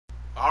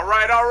All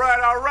right,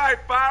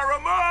 fire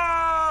 'em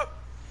up!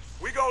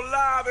 We go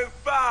live in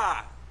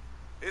 5.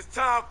 It's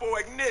time for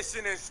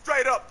ignition and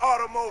straight up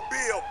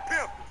automobile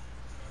pimping.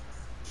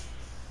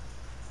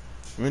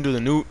 We're gonna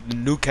do the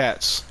new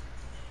cats.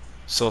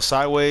 So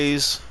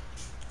sideways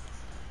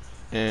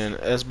and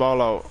S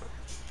ball out.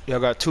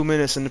 Y'all got 2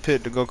 minutes in the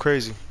pit to go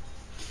crazy.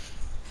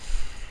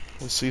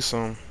 Let's see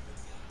some.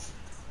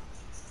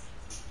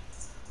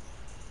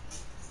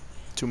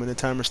 2-minute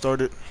timer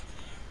started.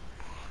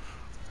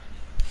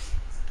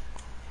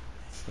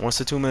 Once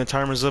the 2-minute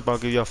timer's up, I'll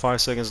give y'all 5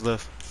 seconds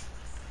left.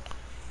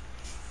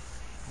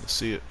 Let's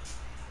see it.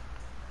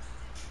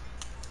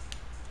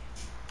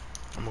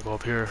 I'm gonna go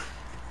up here.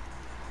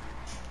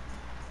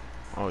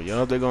 Oh,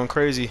 yup, they're going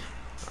crazy.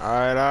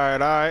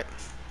 Alright.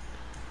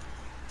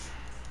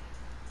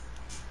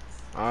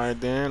 Alright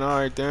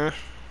then.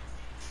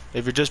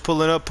 If you're just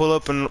pulling up, pull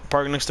up and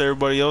park next to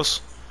everybody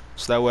else.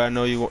 So that way I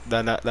know you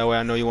that way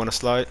I know you want to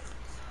slide.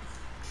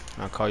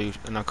 And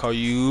I'll call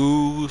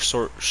you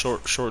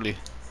shortly.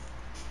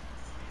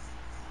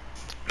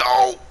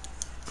 No.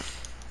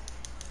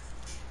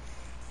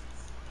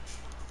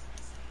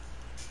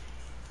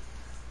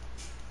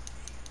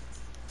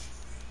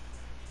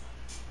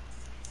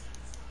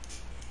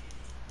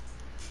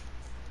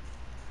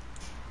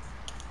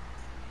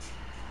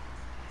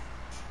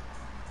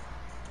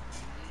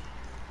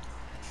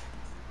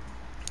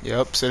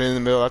 Yep, sitting in the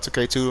middle. That's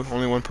okay too.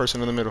 Only one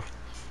person in the middle.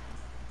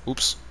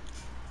 Oops.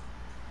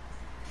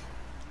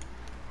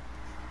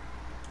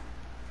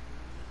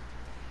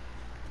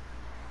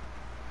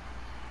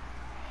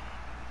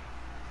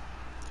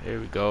 There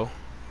we go.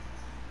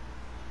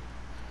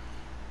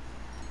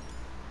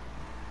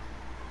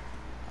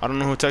 I don't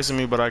know who texted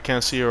me, but I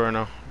can't see her right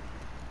now.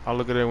 I'll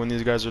look at it when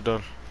these guys are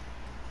done.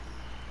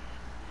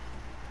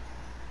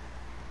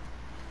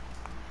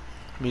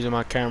 I'm using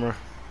my camera.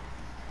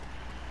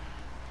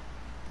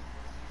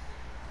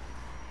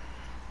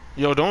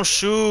 Yo, don't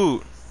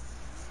shoot!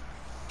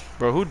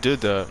 Bro, who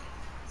did that?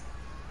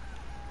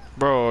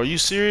 Bro, are you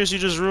serious? You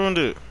just ruined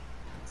it.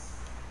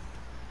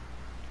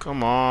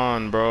 Come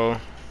on, bro.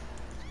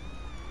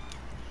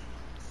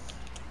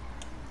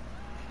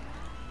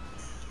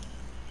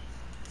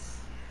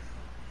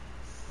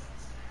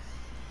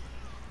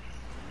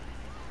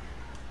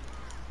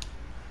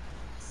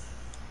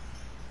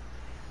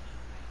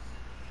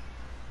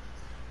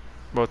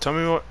 Bro, tell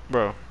me what,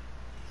 bro.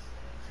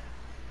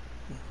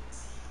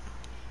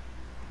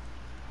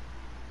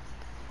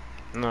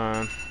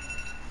 Nah.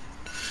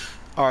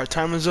 All right,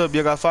 timer's up.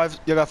 You got 5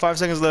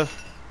 seconds left.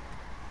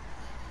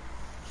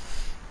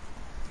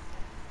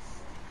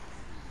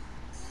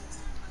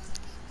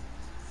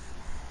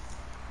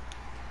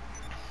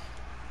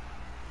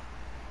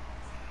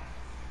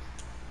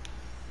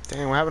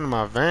 Dang, what happened to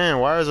my van?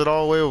 Why is it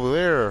all the way over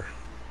there?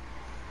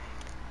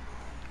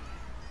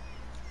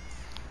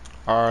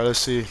 All right, let's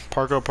see.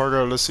 Park up.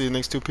 Let's see the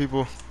next 2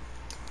 people.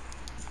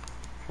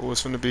 Who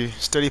it's gonna be?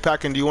 Steady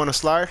packing. Do you want to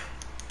slide?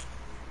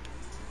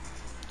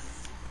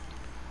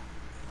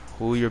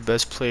 Who your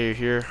best player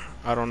here?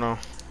 I don't know.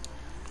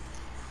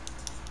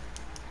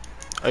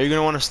 Are you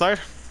gonna want to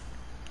slide?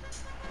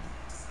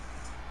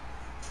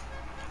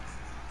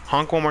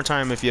 Honk one more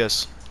time if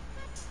yes.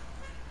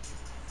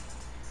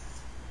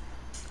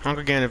 Honk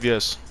again if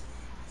yes.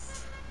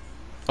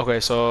 Okay,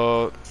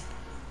 so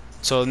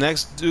the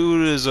next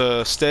dude is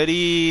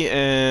steady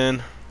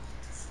and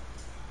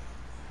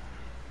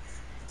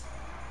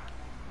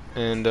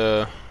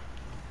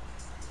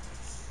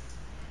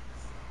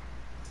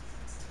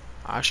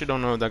I actually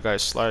don't know if that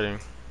guy's sliding.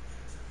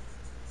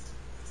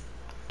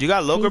 You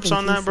got low grips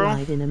on that, bro?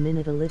 Slide in a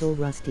minute, a little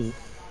rusty.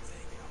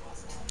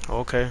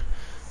 Okay.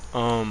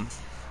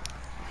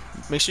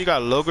 Make sure you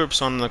got low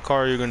grips on the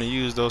car you're gonna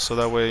use though, so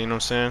that way, you know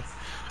what I'm saying.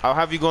 I'll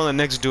have you go on the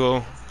next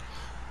duo.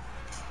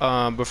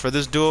 But for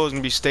this duo, it's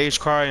gonna be Stage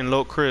Car and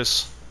Low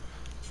Chris.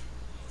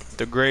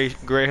 The gray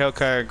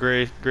Hellcat,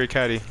 gray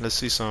caddy. Let's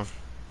see some.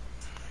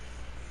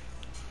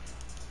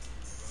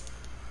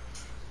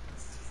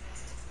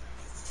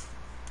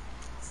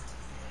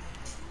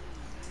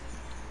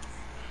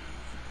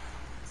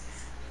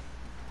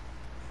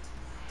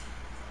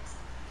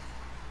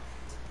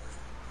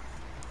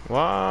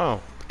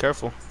 Wow, be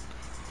careful.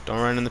 Don't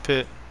run in the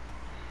pit.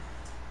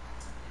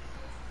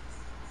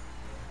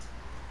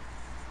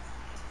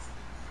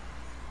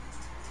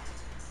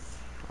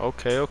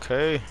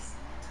 Okay.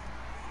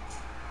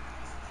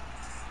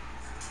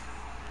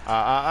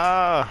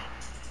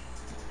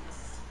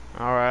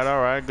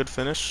 Alright, good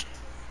finish.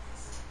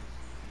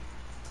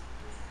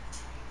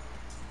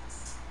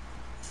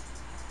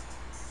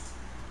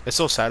 It's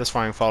so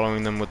satisfying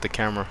following them with the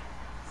camera.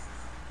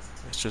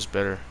 It's just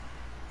better.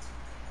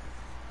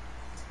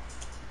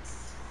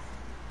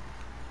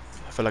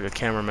 I feel like a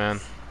cameraman.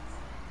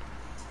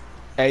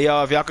 Hey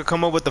y'all, if y'all could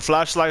come up with the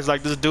flashlights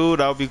like this dude,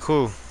 that would be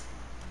cool.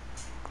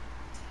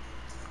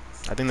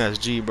 I think that's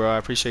G, bro. I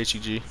appreciate you,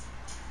 G.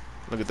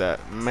 Look at that.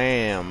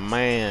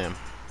 Man.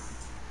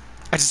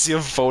 I just see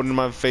him folding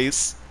my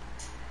face.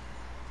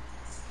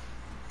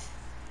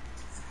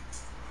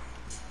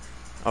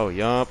 Oh,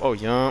 yup. Oh,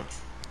 yup.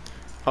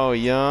 Oh,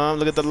 yup.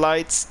 Look at the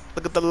lights.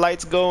 Look at the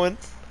lights going.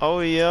 Oh,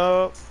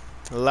 yup.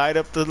 Light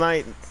up the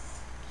night.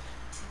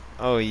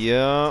 Oh,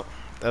 yup.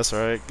 That's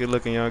right. Good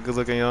looking, y'all. Good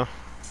looking, y'all.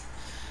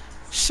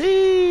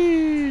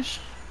 Sheesh.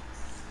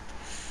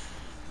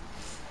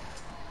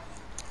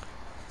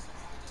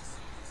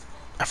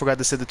 I forgot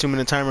to set the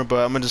 2-minute timer,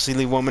 but I'm gonna just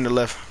leave 1 minute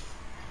left.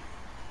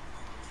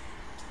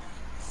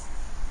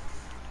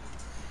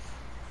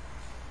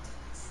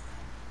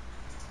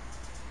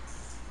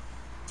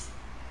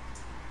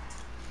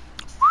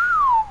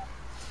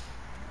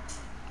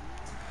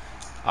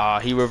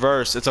 He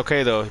reversed. It's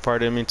okay though. He probably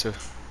didn't mean to.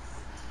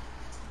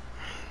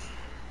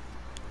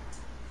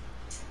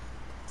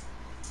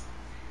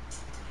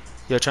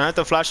 Yo, try not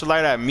to flash the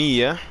light at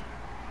me, yeah?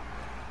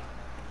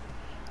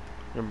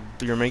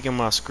 You're making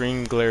my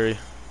screen glary.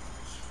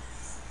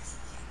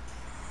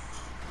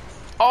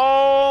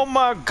 Oh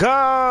my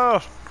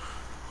god!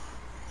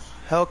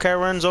 Hellcat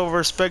runs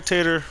over a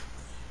spectator.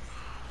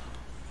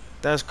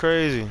 That's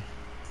crazy.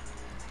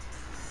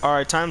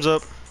 Alright, time's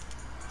up.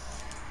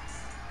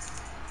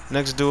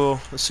 Next duel.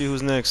 Let's see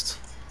who's next.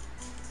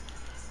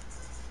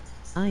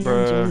 I am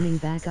Bruh. joining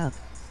back up.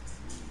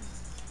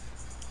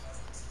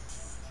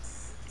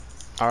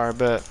 Alright,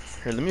 bet.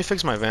 Here, let me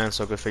fix my van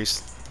so I could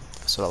face,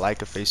 so the light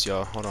could face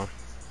y'all. Hold on.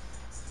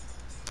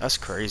 That's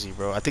crazy,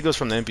 bro. I think it was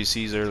from the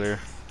NPCs earlier.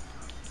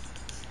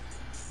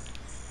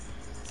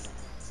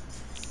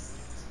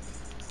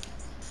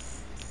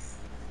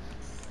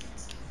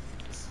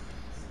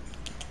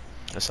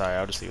 That's alright.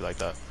 I'll just leave it like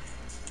that.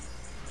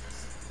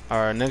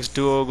 Alright, next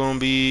duo gonna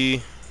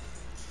be.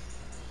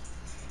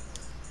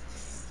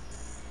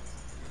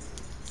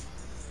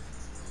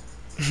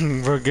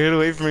 Bro, get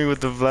away from me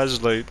with the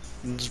flashlight.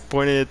 I'm just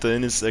pointing at the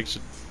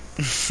intersection.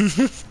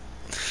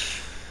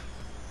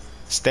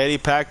 Steady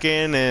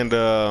packing and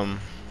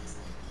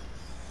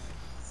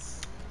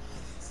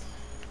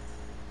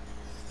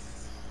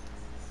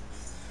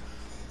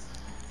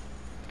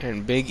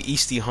Big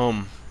Easty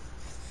Hum.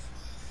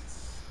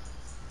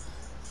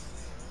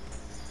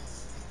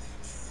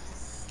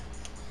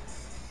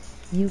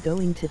 You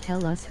going to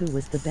tell us who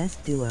was the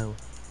best duo?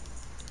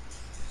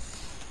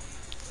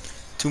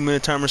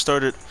 2-minute timer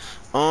started.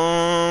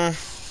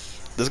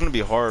 This is gonna be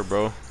hard,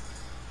 bro,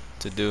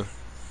 to do.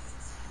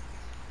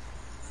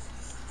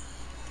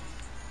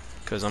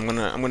 Cause I'm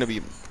gonna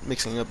be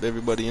mixing up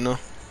everybody, you know.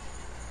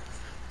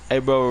 Hey,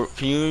 bro,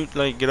 can you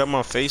like get up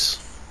my face?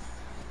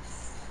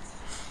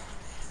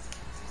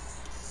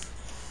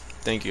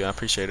 Thank you, I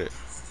appreciate it.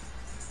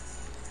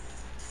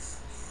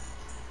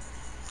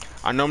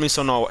 I normally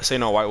say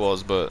no white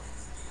walls, but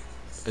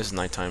it's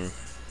nighttime.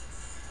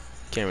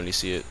 Can't really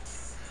see it.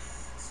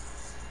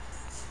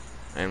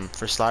 And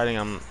for sliding,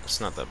 it's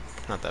not that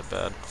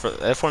bad. For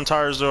F1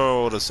 tires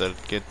though, I would have said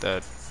get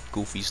that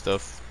goofy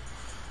stuff.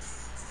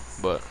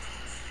 But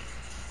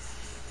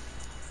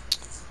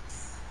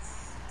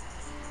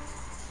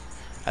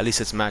at least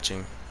it's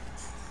matching.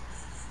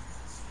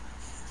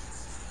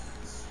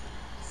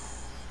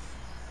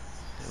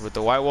 With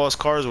the white walls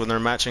cars, when they're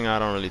matching, I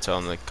don't really tell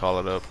them to call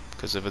it up.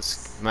 Because if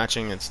it's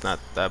matching, it's not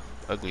that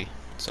ugly.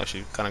 It's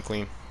actually kind of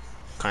clean.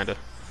 Kinda.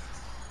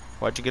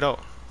 Why'd you get out?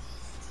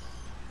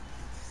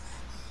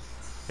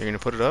 You're gonna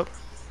put it up?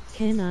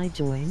 Can I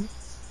join?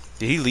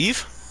 Did he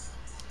leave?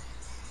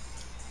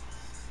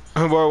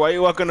 Bro, why are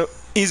you walking?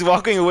 He's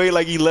walking away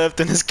like he left,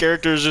 and his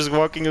character is just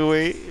walking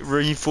away.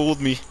 Bro, he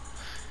fooled me.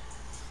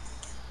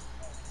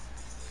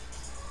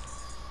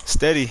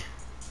 Steady.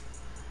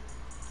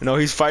 No,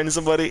 he's fighting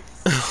somebody.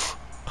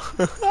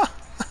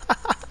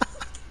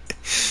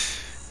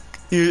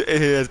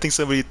 I think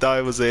somebody thought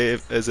it was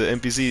as an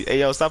NPC. Hey,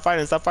 yo, stop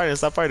fighting! Stop fighting!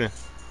 Stop fighting!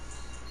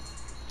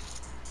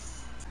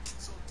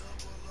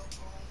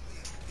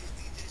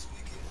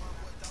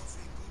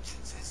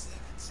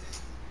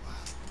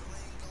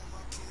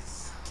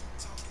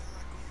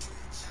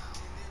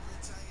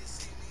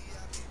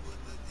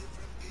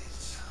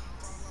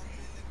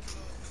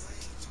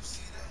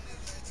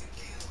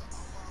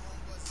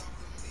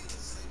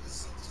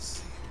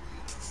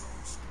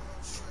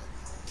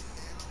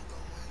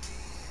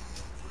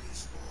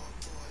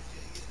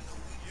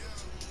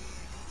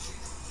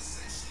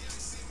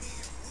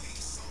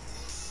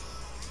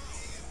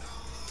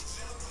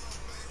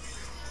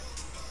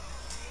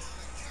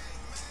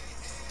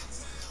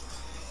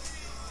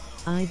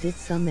 I did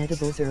some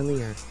edibles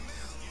earlier.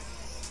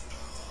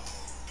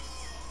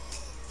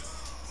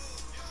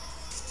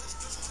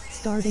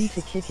 Starting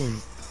to kick in.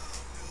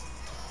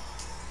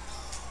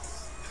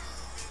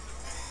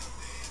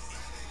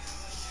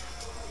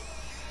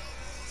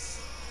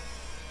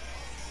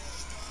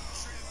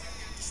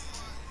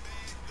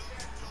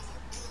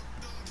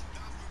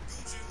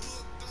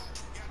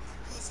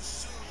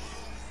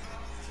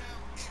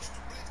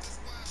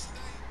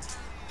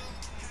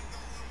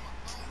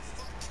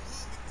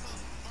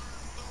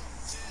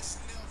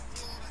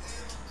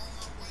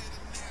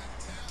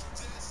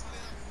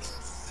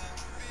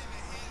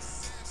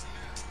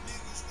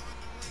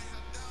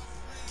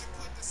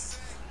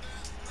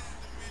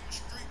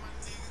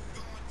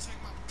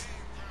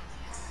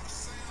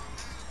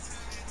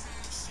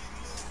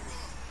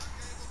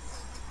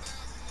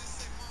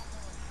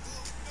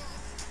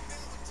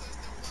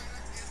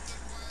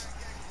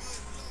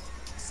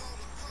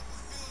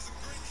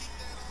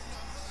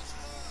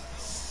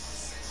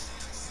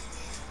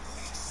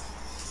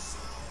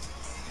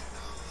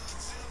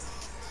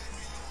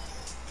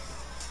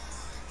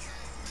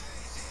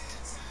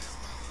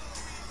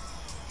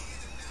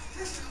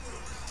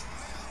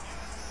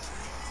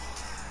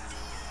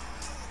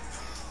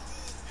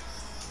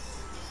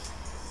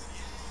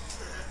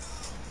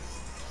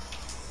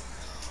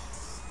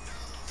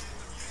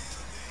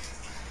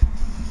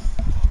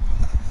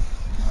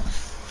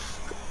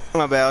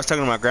 My bad. I was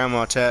talking to my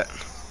grandma, chat.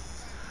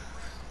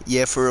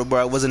 Yeah, for real,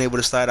 bro. I wasn't able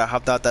to slide. I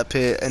hopped out that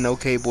pit, and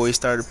okay, boy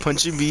started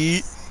punching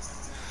me.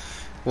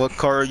 What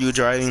car are you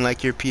driving?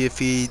 Like your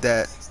PFE,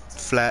 that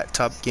flat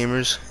top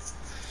gamers?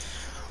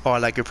 Oh, I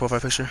like your profile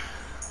picture.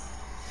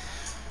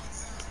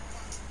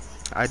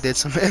 I did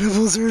some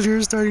edibles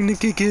earlier, starting to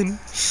kick in.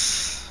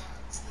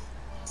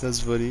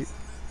 That's funny.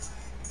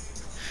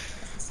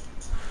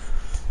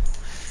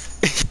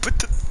 Put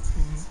the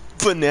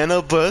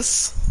banana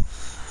bus.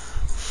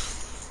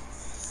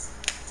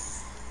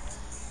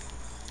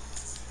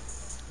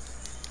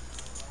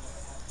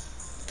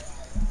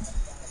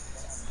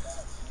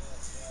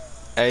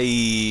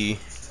 Hey.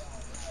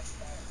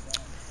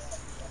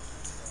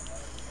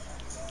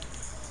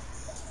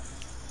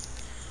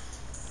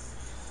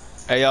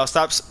 Hey y'all,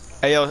 stop.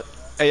 Hey yo,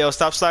 hey yo,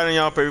 stop sliding,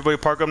 y'all. Everybody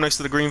park up next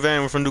to the green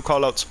van. We're gonna do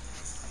callouts.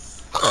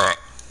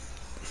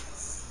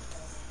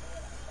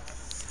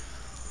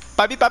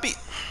 Papi, papi.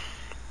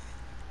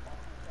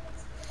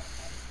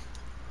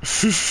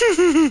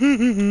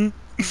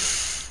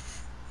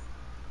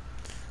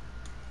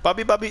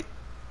 Papi, papi.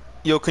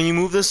 Yo, can you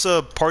move this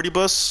party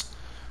bus?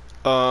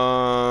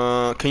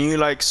 Can you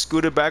like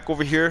scoot it back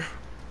over here?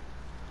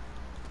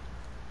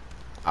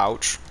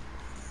 Ouch.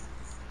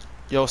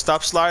 Yo,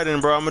 stop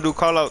sliding, bro. I'm gonna do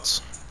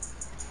callouts.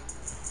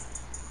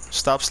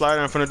 Stop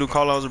sliding. I'm finna do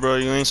callouts, bro.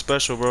 You ain't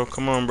special, bro.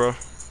 Come on, bro.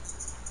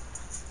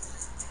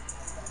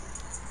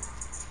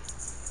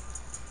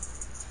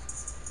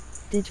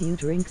 Did you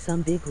drink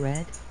some Big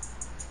Red?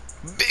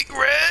 Big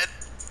Red.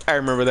 I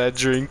remember that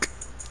drink.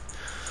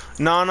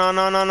 No, no,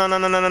 no, no, no, no,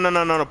 no, no, no, no,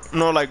 no, no,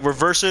 no. Like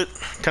reverse it.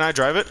 Can I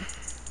drive it?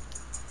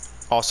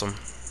 Awesome.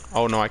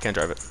 Oh no, I can't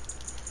drive it.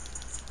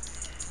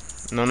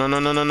 No, no, no,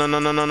 no, no, no, no,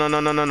 no, no, no, no,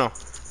 no, no, no.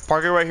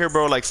 Park it right here,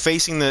 bro. Like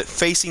facing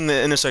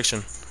the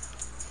intersection.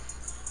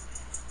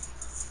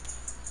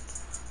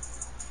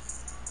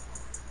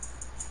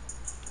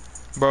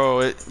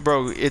 Bro,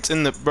 it's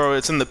in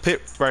the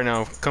pit right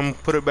now. Come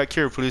put it back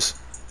here, please.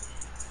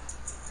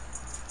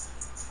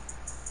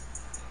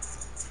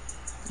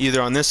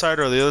 Either on this side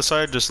or the other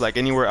side, just like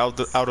anywhere out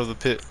of the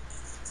pit.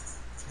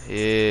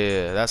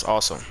 Yeah, that's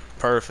awesome.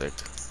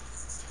 Perfect.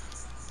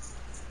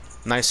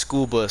 Nice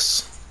school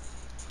bus.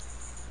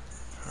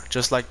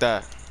 Just like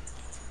that.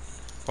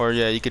 Or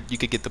yeah, you could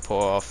get the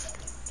pole off.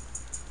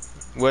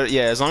 Well,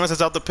 yeah, as long as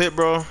it's out the pit,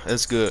 bro,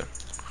 it's good.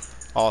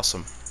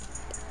 Awesome.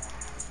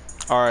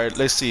 All right,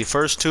 let's see.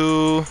 First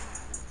two.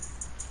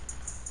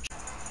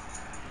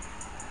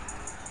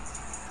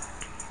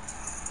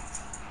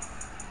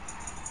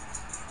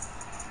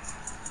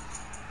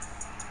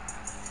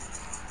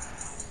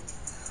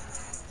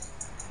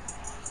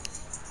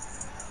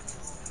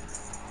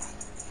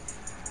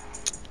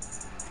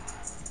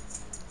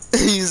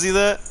 You see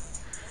that?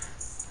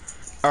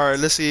 All right,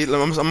 let's see.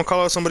 I'm gonna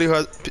call out somebody who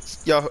has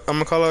y'all. I'm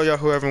gonna call out y'all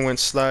who haven't went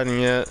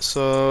sliding yet.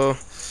 So,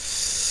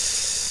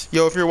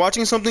 yo, if you're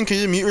watching something, can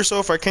you mute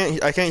yourself? I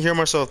can't hear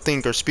myself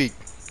think or speak.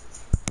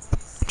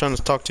 I'm trying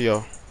to talk to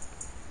y'all.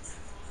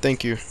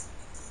 Thank you.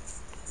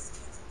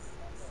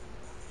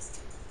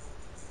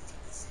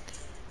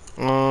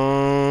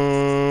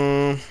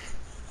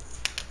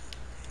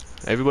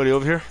 Everybody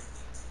over here?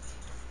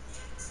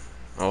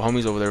 Oh,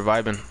 homie's over there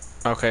vibing.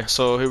 Okay,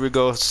 so here we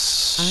go. I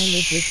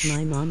live with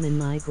my mom and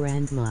my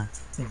grandma.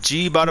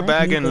 G bought a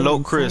bag and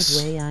low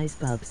Chris.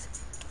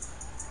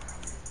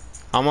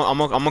 I'm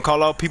gonna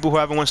call out people who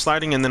haven't went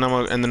sliding, and then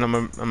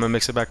I'm gonna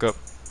mix it back up.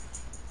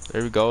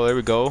 There we go. There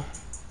we go.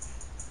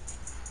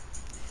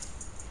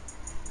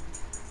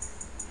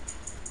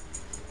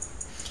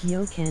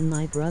 Yo, can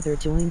my brother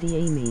join the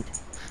A meet?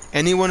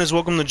 Anyone is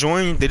welcome to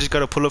join. They just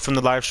gotta pull up from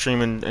the live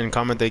stream and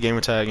comment their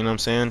gamer tag. You know what I'm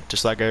saying?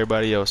 Just like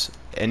everybody else.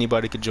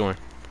 Anybody could join.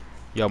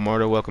 Y'all more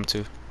than welcome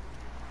to.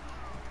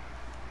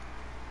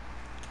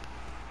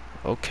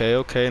 Okay,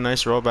 okay,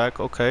 nice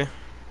rollback. Okay.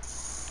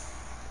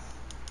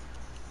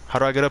 How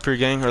do I get up here,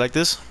 gang? Or like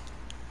this?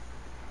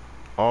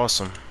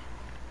 Awesome.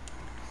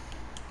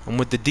 I'm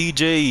with the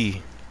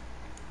DJ.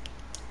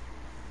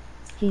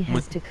 He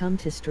has to come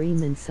to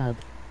stream and sub.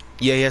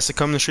 Yeah, he has to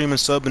come to stream and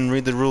sub and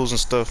read the rules and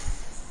stuff.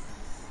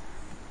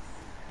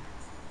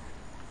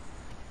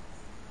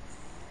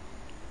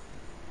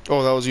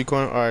 Oh, that was you,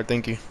 Corn? Alright,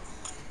 thank you.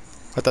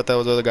 I thought that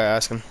was the other guy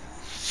asking.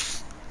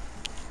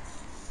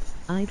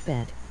 I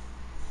bet.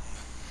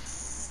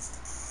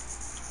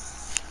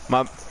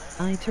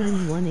 I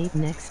turn 1/8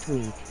 next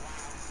week.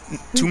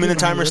 2-minute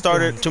timer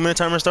started. 2-minute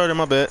timer started,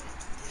 my bad.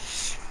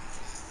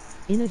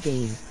 In a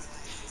game.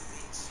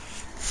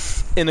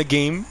 In a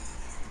game?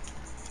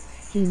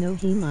 He know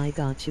him, I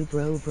got you,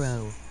 bro.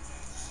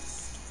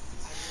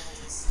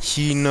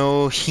 He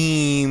know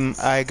him,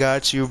 I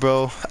got you,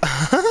 bro.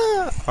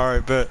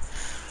 Alright, bet.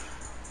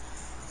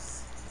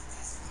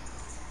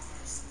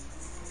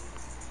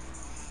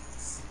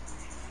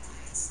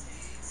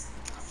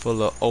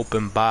 Full of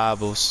open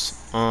Bibles.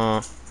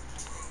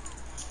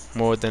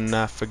 More than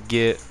I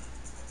forget.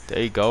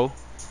 There you go.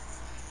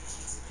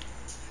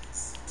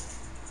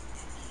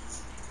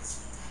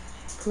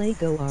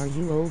 Klaygo, are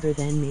you older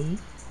than me?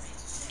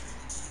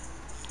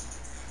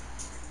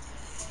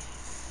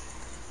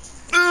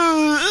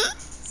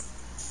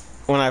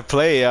 When I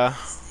play, yeah.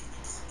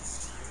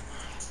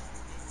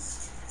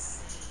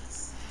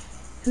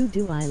 Who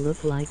do I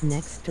look like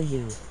next to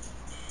you?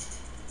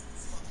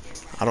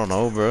 I don't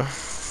know, bro.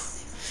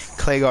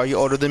 Klaygos, are you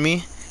older than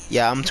me?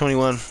 Yeah, I'm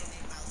 21.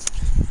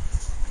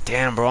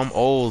 Damn, bro, I'm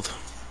old.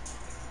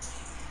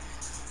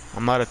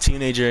 I'm not a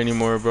teenager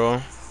anymore, bro.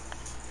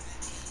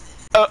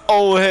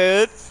 Old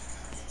head.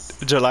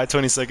 July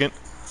 22nd.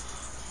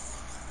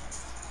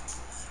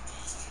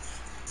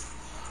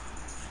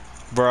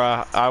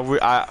 Bruh,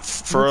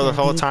 for the Look at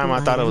whole me time who I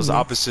thought it am was next to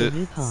opposite.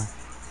 you, Pa.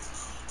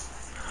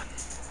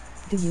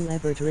 Do you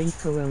ever drink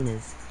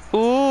Coronas?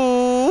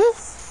 Ooh.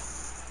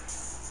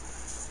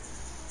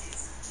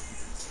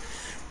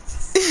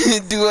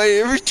 Do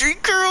I ever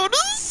drink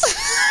Coronas?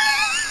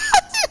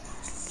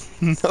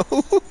 No.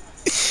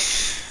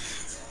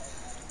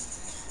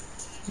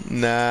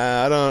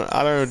 Nah,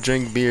 I don't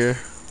drink beer.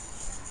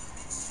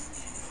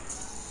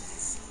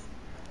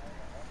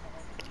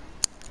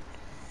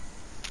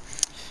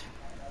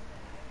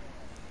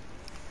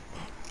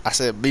 I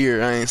said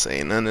beer, I ain't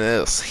saying none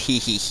else. Hee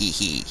hee hee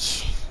hee.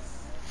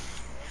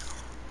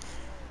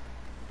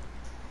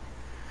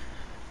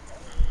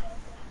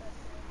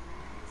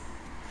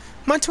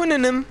 My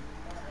twinning them.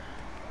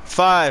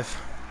 5,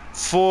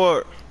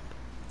 4,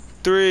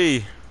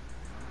 3,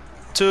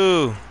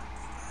 2,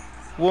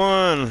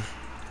 1.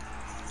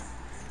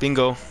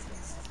 Bingo.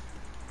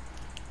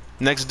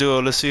 Next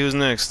duo, let's see who's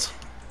next.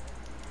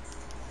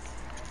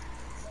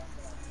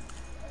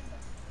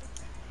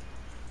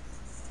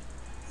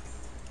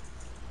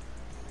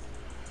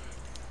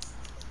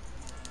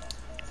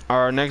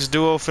 Our next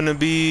duo finna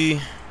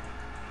be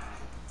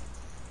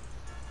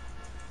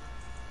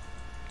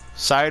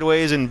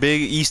Sideways and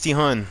Big Easty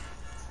Hun.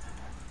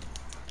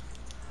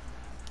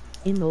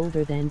 I'm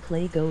older than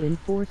Claygo in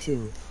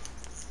 4-2.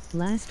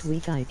 Last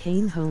week I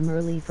came home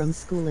early from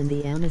school and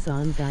the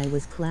Amazon guy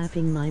was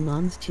clapping my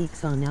mom's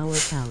cheeks on our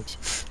couch.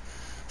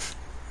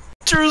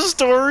 True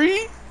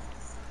story.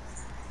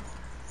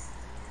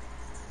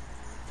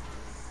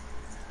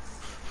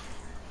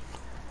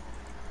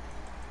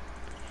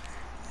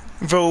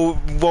 Bro,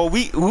 well,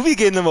 we be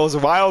getting the most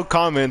wild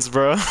comments,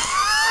 bro.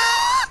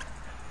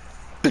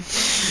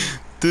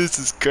 This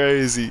is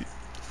crazy.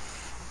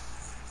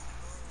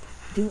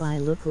 Do I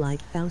look like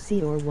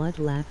Fauci or what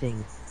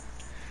laughing?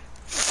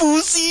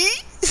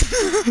 Fousey?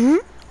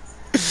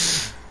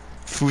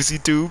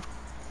 Fousey tube.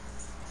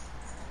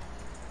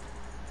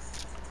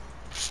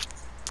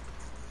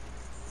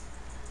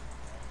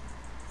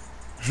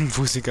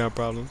 Fousey got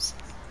problems.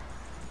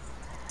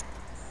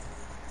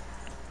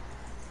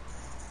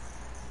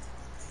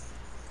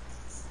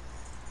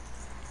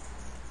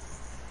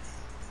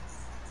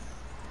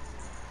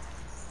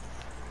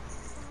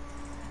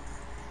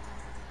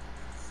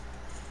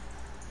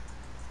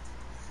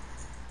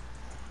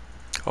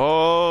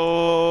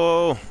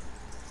 Oh.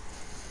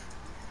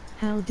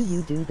 How do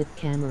you do the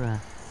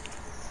camera?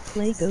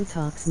 Claygo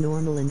talks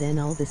normal and then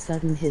all of a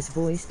sudden his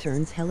voice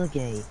turns hella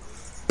gay.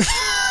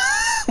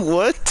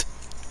 What?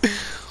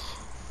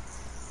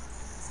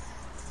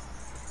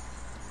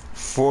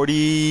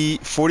 40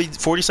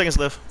 seconds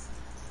left.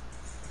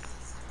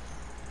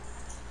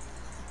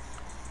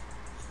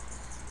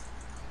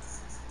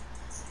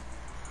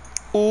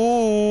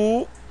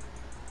 Ooh.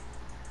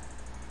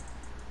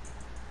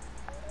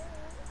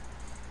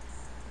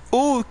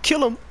 Ooh,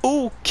 kill him.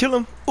 Ooh, kill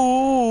him.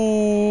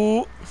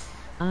 Ooh.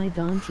 I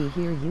don't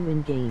hear you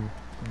in game.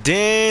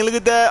 Dang, look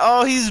at that.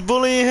 Oh, he's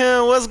bullying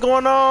him. What's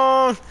going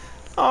on?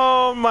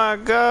 Oh my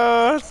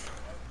god.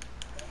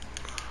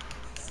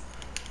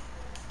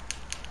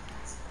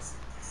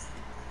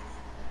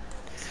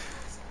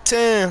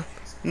 Ten,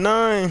 Do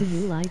 9,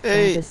 you like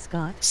 8, Travis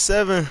Scott?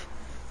 7,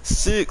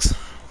 6,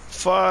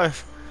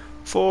 5,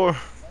 4,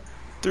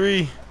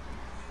 3,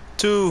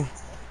 2,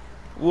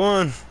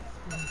 1.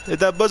 Hit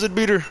that buzzer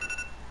beater.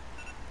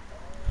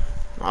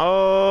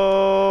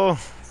 Oh,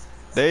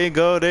 there you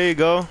go, there you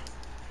go.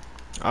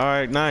 All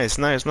right, nice,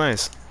 nice,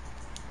 nice.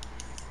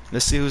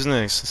 Let's see who's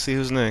next. Let's see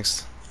who's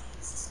next.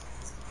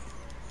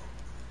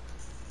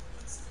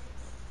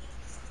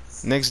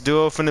 Next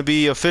duo finna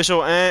be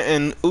Official Ant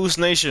and Oos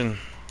Nation.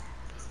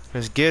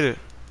 Let's get it.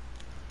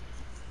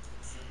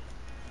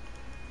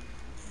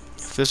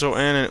 Official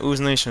Ant and Oos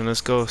Nation.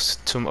 Let's go.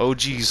 Some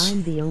OGs.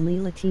 I'm the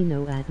only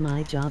Latino at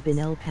my job in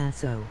El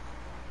Paso.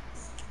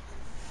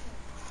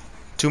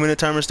 2-minute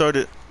timer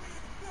started.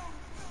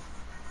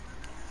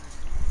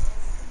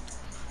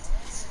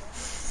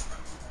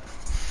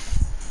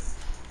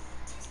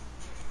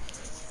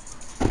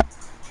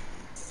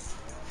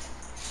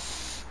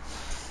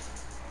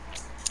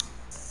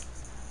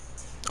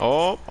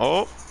 Oh,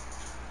 oh.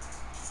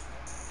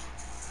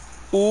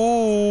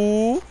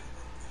 Ooh.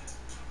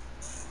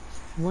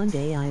 One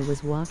day I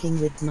was walking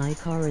with my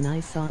car and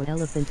I saw an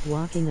elephant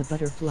walking a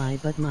butterfly,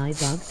 but my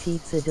dog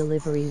pizza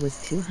delivery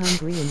was too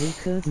hungry and we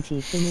couldn't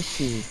finish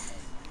his.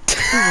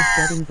 He was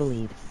getting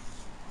bullied.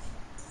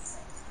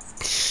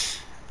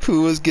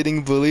 Who was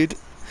getting bullied?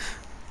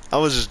 I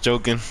was just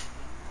joking.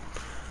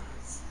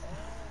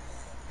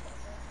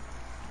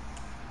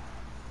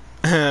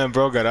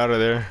 Bro got out of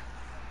there.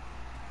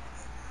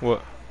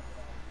 What?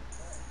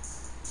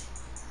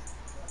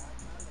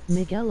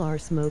 Miguel are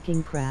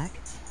smoking crack.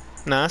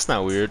 Nah, that's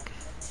not weird.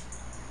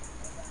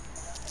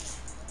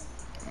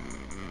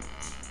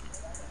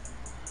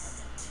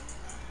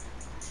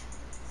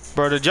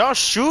 Bro, did y'all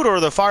shoot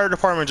or the fire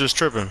department just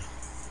tripping?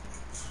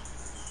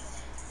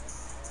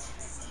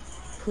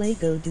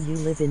 Claygo, do you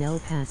live in El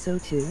Paso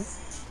too?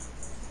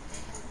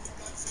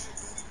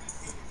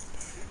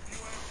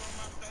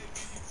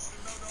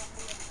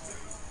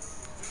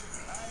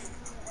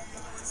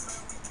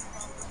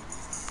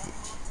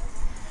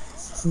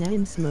 Now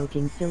I'm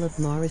smoking Philip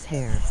Morris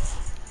hair.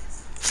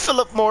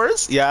 Philip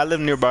Morris? Yeah, I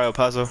live nearby El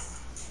Paso.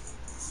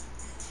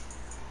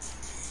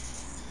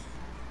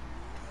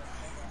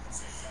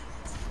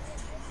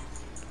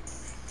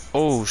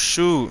 Oh,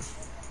 shoot.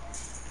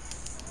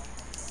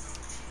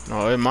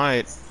 Oh, it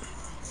might.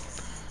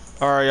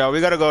 Alright, y'all,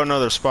 we gotta go to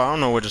another spot. I don't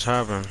know what just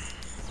happened.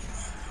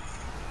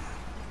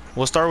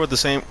 We'll start with the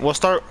same we'll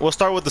start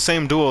with the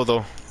same duo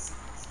though.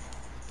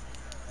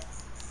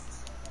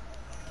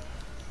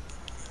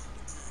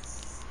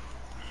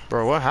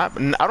 Bro, what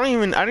happened? I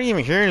didn't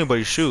even hear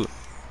anybody shoot.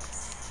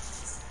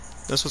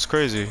 That's what's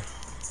crazy.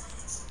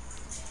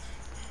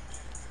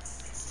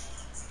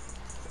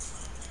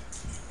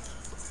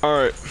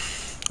 Alright.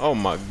 Oh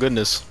my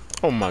goodness.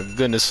 Oh my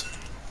goodness.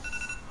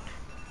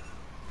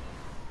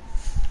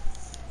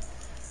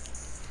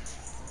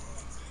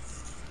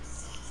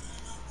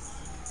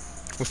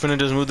 We finna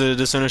just move to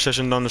this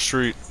intersection down the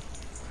street.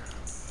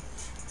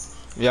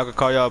 Y'all could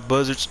call y'all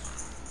buzzards.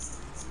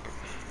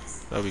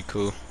 That'd be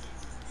cool.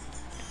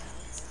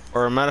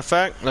 Or a matter of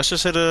fact, let's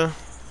just hit a...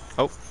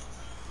 Oh.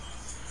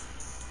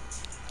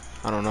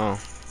 I don't know.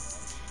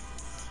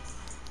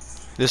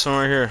 This one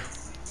right here.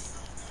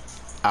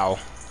 Ow.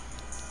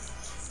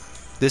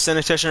 This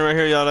intersection right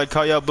here, y'all like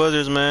call y'all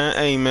buzzards, man.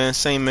 Hey, man,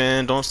 same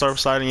man. Don't start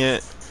sliding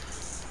yet.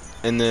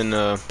 And then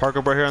park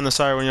up right here on the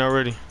side when y'all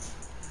ready.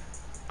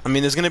 I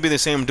mean, it's gonna be the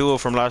same duo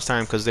from last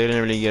time because they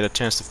didn't really get a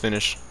chance to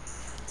finish.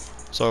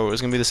 So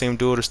it's gonna be the same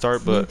duo to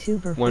start, but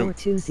YouTuber when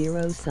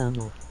 420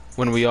 Summel.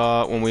 when we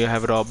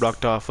have it all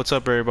blocked off. What's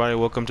up, everybody?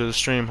 Welcome to the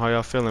stream. How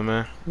y'all feeling,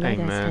 man? Let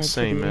hey, us man, head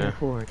same to the man.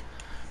 airport.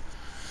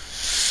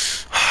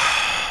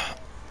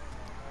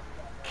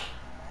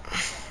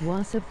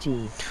 What's up,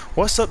 G?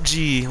 What's up,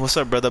 G? What's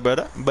up, brother,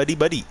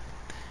 buddy?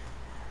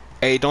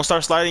 Hey, don't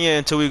start sliding it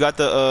until we got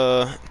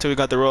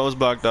the roads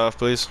blocked off,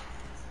 please.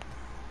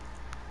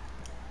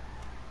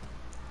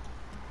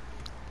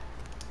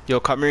 Yo,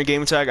 come here,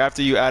 game tag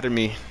after you added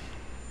me.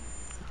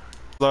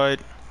 Slide.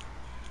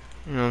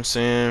 You know what I'm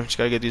saying? Just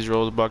gotta get these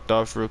roads blocked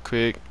off real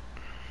quick.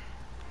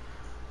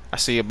 I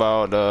see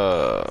about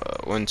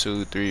 1,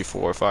 2, 3,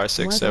 4, 5,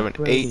 6, 7,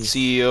 8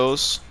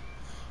 CEOs.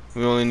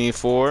 We only need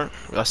 4.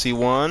 I see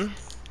 1.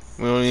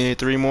 We only need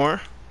 3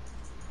 more.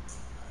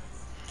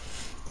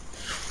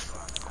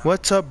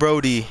 What's up,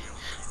 Brody?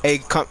 Hey,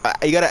 come,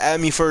 you gotta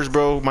add me first,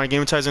 bro. My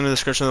game tag's in the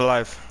description of the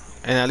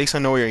live, and at least I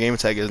know where your game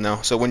tag is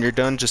now. So when you're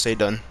done, just say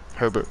done,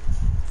 Herbert.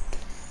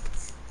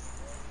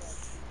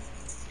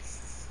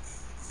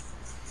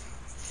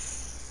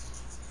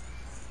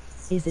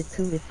 Is it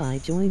cool if I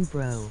join,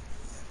 bro?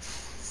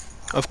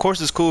 Of course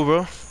it's cool,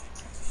 bro.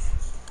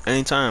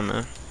 Anytime,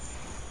 man.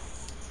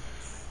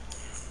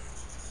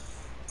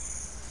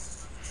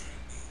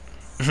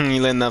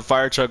 You letting that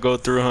fire truck go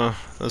through, huh?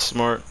 That's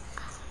smart.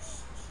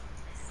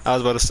 I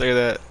was about to say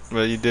that,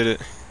 but you did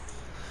it.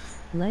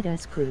 Let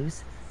us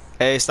cruise.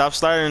 Hey, stop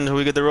sliding until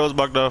we get the roads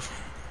blocked off.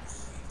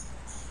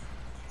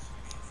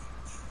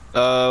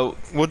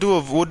 We'll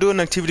do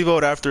an activity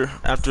vote after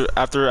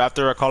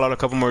I call out a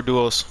couple more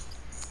duos.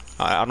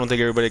 I don't think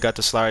everybody got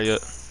to slide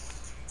yet.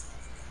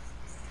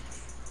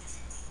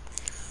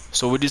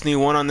 So we just need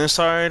 1 on this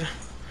side.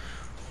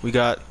 We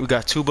got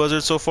 2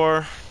 buzzards so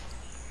far.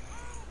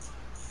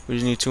 We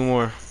just need 2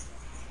 more.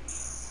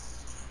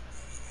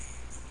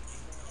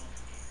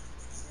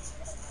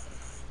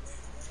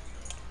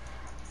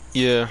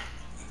 Yeah.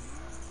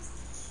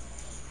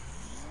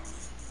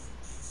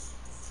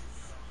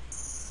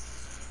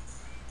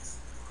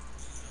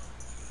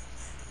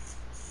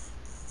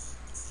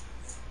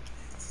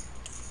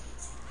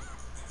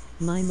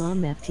 My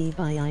mom FT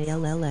by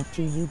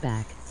ILLFTU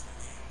back.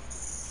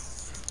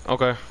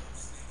 Okay.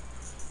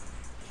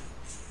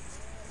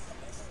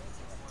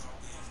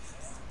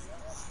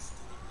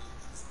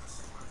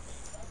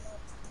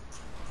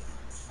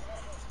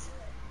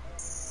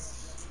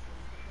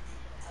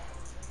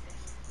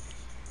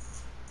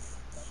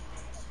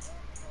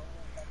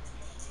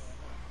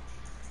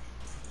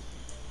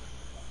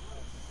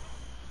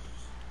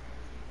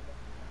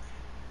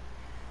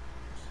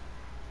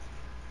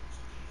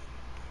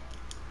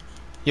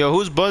 Yo,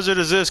 whose buzzard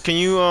is this? Can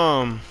you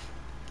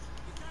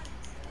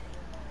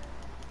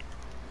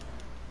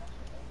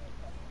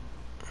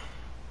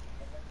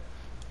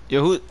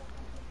who's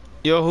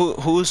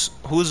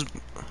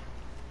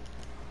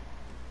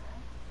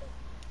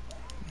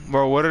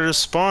bro, where did it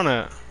spawn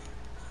at?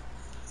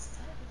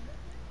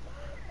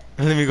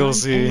 Let me go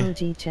see.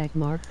 Emoji check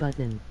mark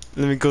button.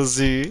 Let me go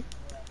see.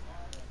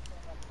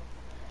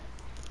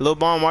 Lil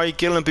Bomb, why are you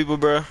killing people,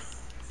 bro?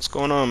 What's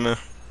going on, man?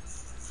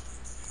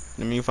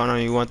 Let me find out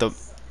you want the.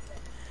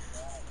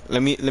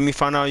 Let me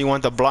find out you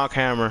want the block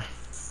hammer,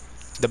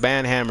 the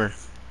band hammer.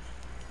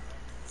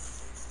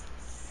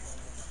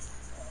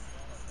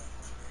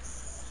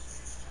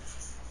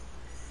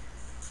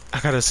 I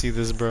gotta see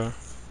this, bro.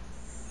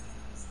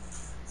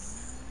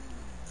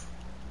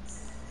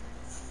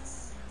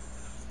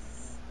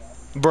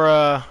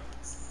 Bruh.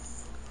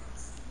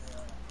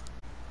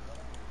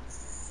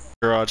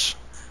 Garage.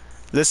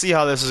 Let's see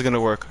how this is gonna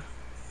work.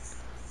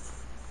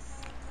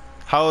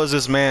 How is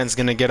this man's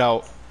gonna get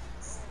out?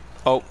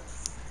 Oh.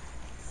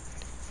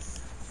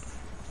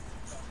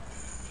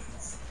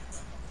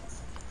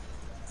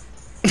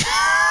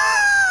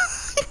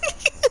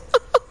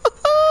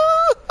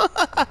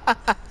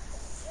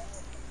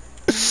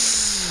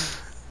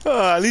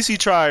 At least he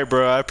tried,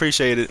 bro. I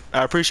appreciate it.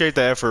 I appreciate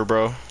the effort,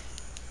 bro.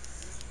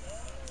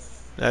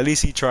 At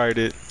least he tried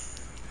it.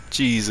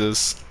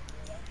 Jesus.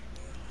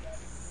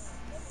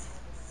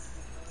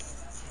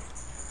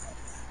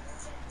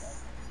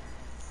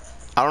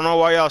 I don't know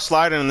why y'all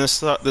sliding and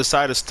this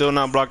side is still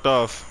not blocked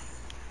off.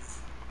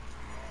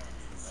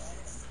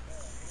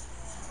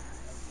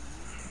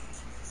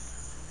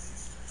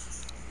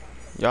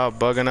 Y'all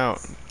bugging out.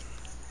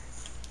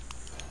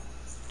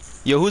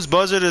 Yo, whose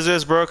buzzard is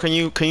this, bro? Can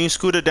you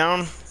scoot it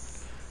down?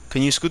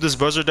 Can you scoot this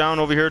buzzer down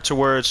over here to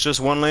where it's just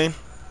one lane?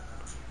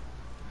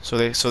 So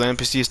the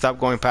NPC stop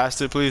going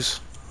past it, please.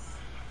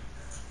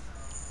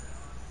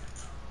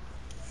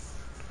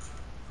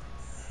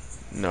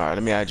 No, alright,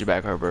 let me add you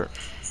back, Herbert.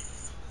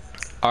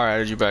 Alright,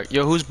 added you back.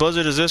 Yo, whose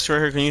buzzard is this right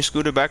here? Can you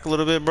scoot it back a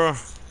little bit, bro?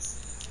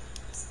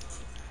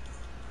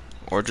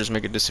 Or just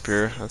make it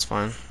disappear. That's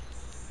fine.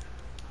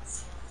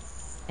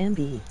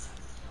 MB.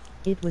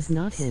 It was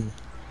not him.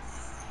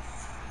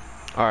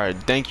 Alright,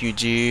 thank you,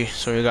 G.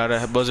 So we got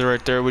a buzzer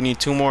right there. We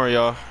need 2 more,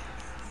 y'all.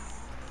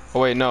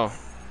 Oh, wait, no.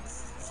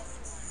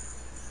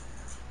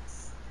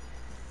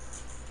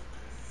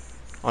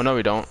 Oh, no,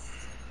 we don't.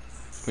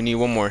 We need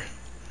 1 more.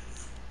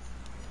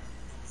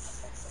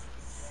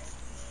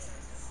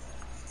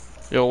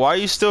 Yo, why are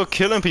you still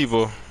killing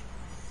people?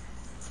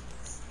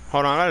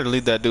 Hold on, I gotta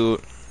delete that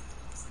dude.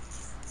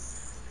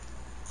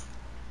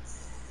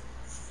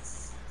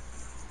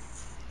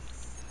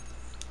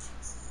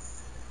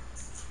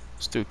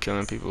 Still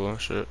killing people and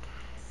shit.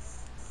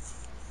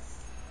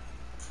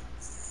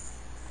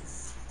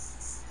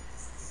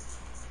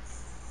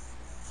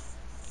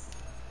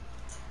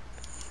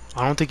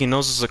 I don't think he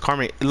knows this is a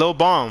karma. Lil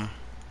Bomb.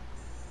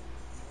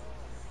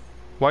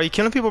 Why are you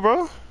killing people,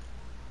 bro?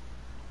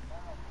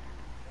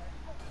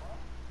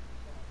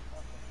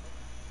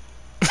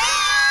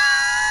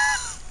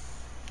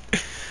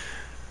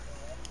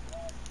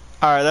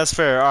 Alright, that's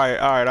fair.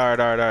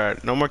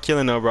 Alright. No more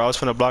killing though, bro. I was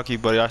finna block you,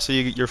 buddy. I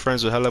see you're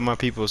friends with hella of my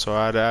people, so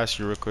I had to ask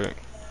you real quick.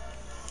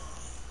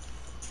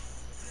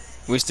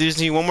 We still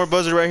just need 1 more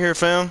buzzer right here,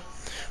 fam.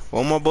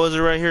 1 more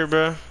buzzer right here,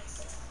 bro.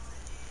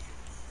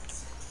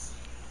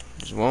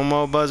 Just 1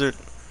 more buzzer.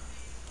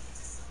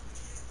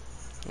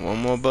 1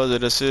 more buzzer,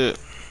 that's it.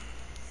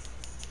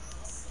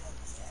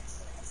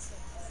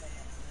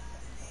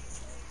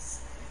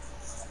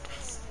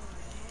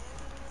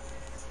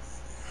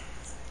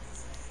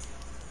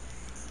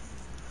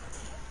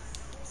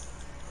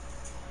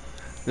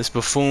 This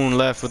buffoon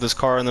left with his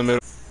car in the middle.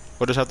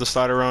 We'll just have to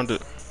slide around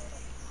it.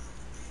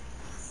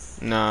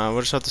 Nah,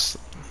 we'll just have to.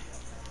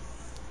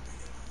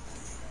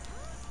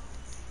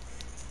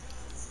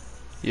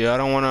 Yeah, I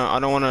don't wanna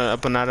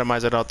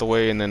anatomize it out the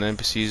way and then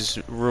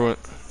NPCs ruin.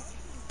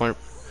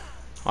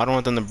 I don't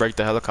want them to break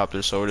the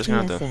helicopter, so we're just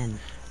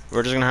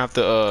gonna have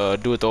to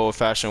do it the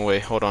old-fashioned way.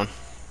 Hold on.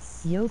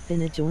 Yo,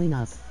 finna join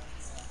up.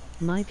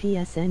 My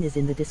PSN is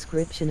in the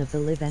description of the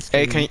live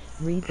Hey, stream.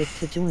 Read it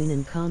to join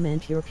and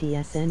comment your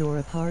PSN or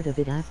a part of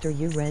it after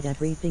you read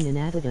everything and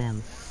added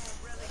them.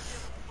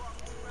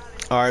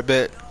 Alright,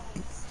 bet.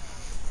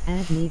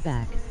 Add me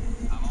back.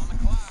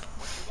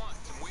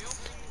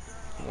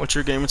 What's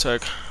your game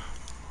attack?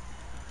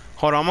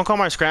 Hold on, I'm gonna call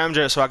my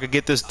scramjet so I could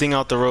get this thing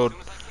out the road.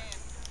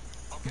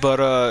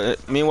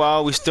 But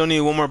meanwhile, we still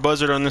need 1 more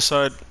buzzard on this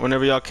side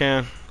whenever y'all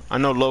can. I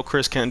know Low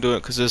Chris can't do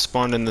it because it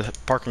spawned in the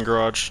parking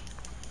garage.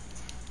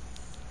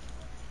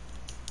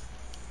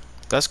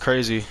 That's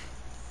crazy.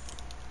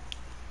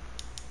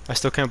 I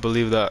still can't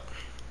believe that.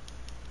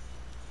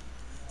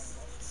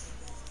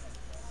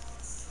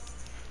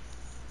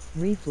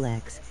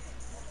 Reflex.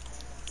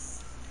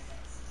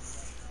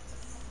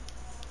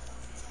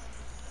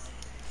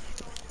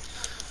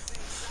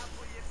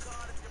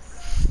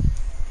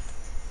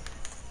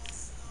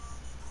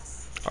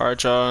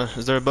 Alright, y'all.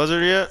 Is there a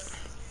buzzard yet?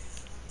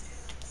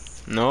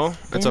 No?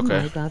 It's okay.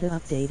 I got it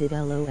updated,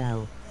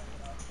 LOL.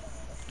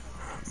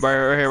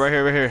 Right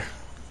here.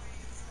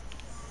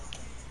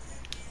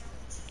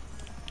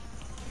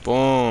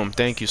 Boom.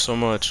 Thank you so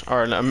much.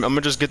 Alright, I'm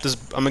gonna just get this.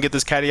 I'm gonna get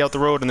this caddy out the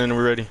road and then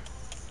we're ready.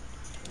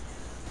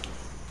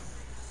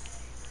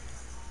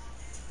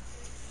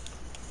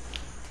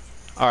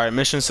 Alright,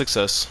 mission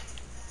success.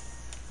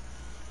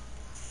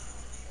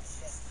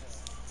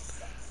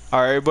 All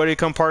right, everybody,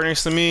 come park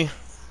next to me.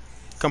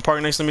 Come park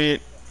next to me,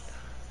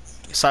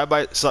 side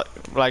by side,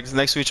 like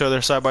next to each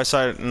other, side by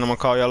side, and I'm gonna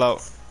call y'all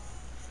out.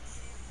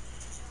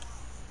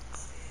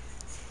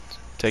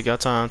 Take your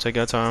time. Take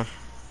your time.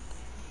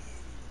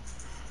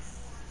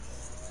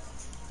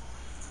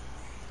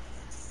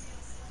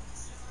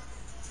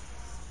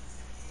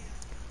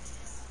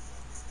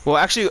 Well,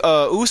 actually,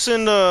 Oos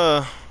and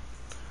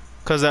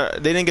cause they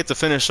didn't get to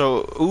finish.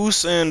 So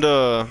Oos and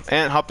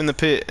Ant hop in the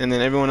pit, and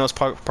then everyone else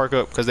park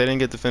up, cause they didn't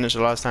get to finish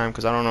the last time.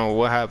 Cause I don't know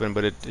what happened,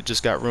 but it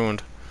just got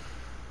ruined.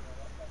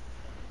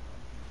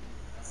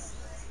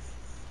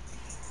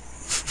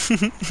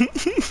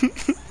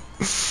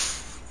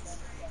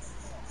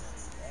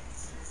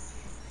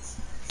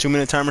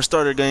 2-minute timer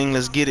starter, gang.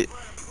 Let's get it.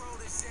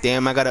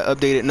 Damn, I gotta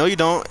update it. No, you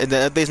don't.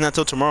 The update's not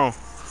till tomorrow.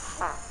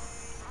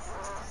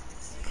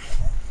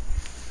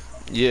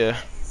 Yeah,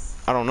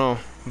 I don't know,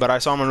 but I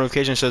saw my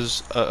notification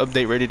says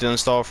update ready to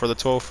install for the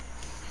 12th.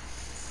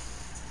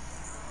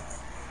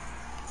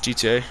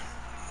 GTA.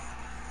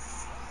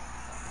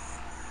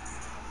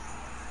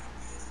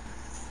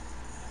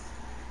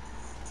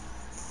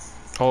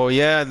 Oh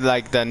yeah,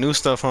 like that new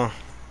stuff, huh?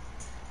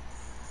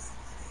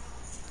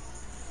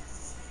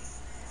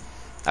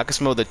 I can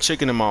smell the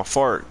chicken in my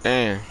fart.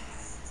 Damn.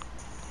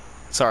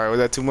 Sorry, was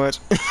that too much?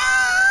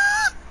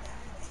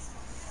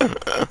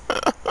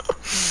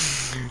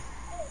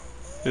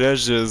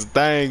 That's just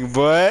dang,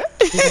 boy.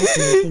 It is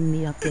making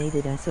me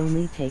updated as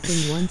only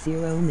taking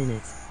 10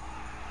 minutes.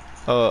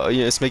 Yeah,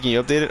 it's making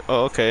you updated.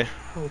 Oh, okay.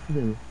 Hope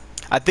blue.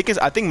 I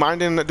think mine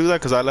didn't do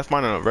that because I left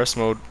mine in rest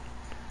mode.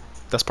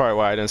 That's probably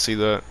why I didn't see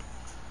that.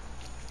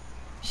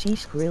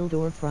 Sheesh, grilled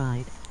or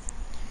fried?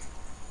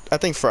 I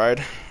think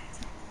fried.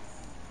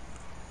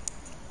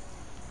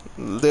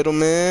 Little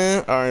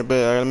man. Alright,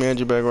 bet. Let me add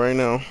you back right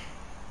now.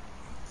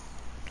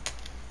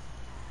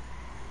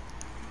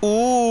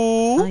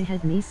 Ooh. I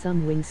had me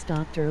some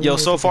Wingstop earlier. Yo,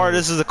 so far today.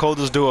 this is the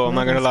coldest duo. I'm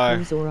not gonna lie.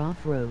 Cruise or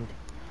off-road.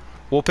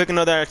 We'll pick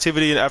another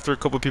activity after a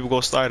couple people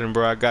go sliding,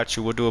 bro. I got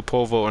you. We'll do a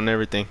poll vote and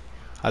everything.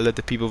 I let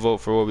the people vote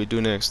for what we do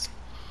next.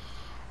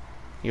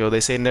 Yo,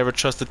 they say never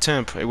trust the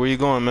temp. Hey, where you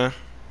going, man?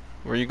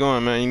 Where you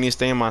going, man? You need to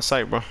stay in my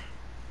sight, bro.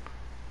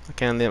 I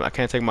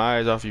can't take my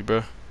eyes off you,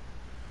 bro.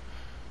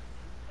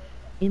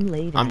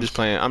 Inlaid. I'm just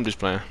playing. I'm just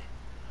playing.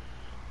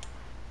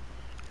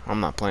 I'm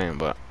not playing,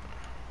 but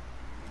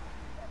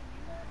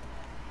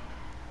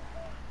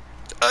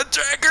a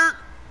tracker.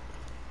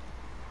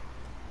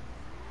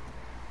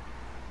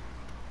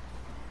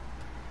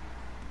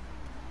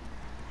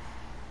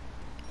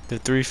 The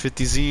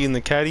 350Z in the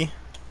caddy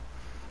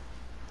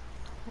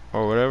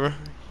or whatever.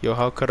 Yo,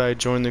 how could I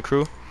join the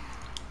crew?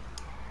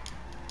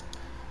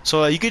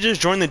 So you could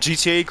just join the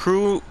GTA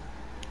crew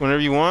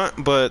whenever you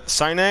want, but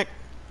Synac,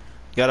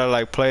 you gotta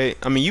like play.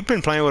 I mean, you've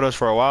been playing with us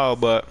for a while,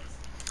 but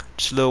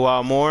just a little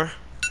while more,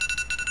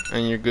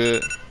 and you're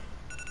good.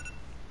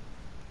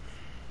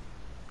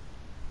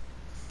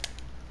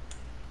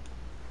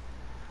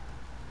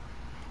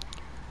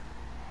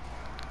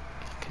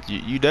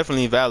 You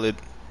definitely valid.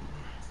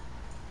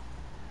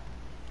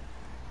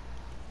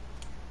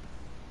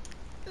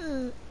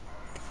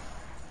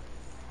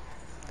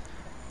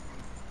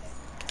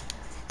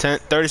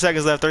 30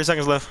 seconds left. 30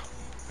 seconds left.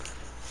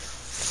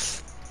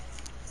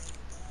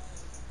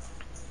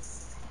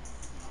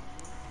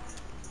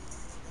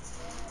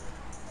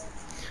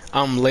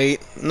 I'm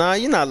late. Nah,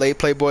 you're not late,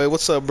 Playboy.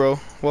 What's up, bro?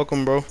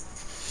 Welcome, bro.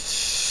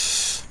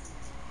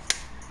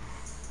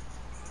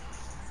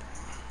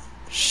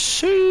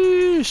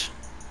 Sheesh.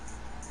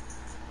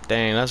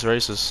 Dang, that's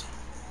racist.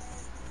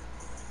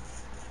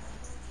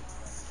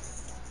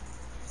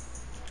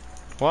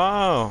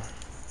 Wow.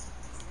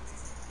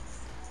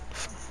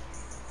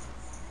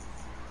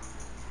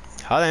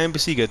 How did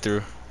NPC get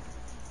through?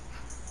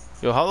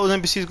 Yo, how those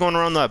NPCs going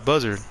around that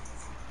buzzard?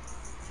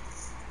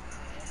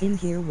 In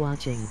here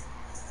watching.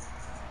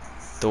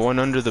 The one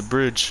under the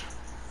bridge.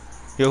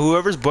 Yo,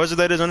 whoever's buzzard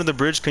that is under the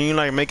bridge, can you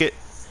like make it?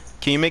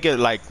 Can you make it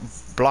like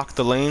block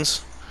the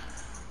lanes?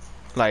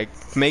 Like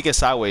make it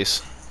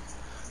sideways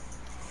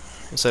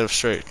instead of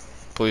straight,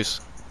 please.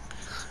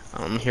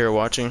 I'm here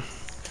watching.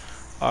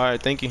 All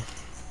right, thank you.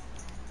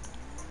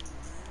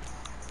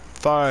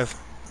 5,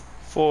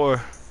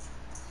 4,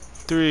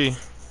 3,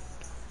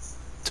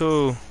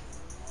 2,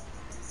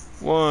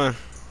 1.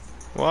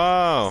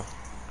 Wow.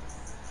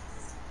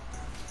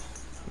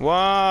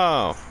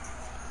 Wow.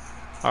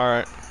 All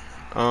right.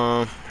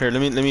 Here, let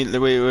me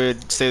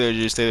wait. Stay there,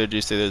 G. Stay there,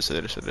 G. Stay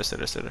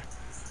there.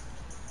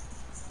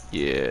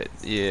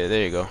 Yeah.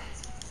 There you go.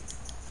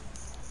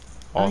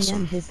 Awesome. I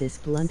am hit this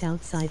blunt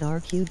outside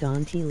RQ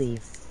Dante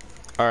leave.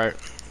 All right.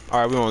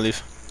 We won't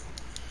leave.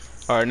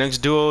 All right. Next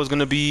duo is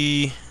gonna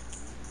be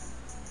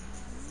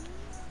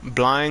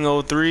Blind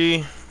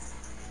 03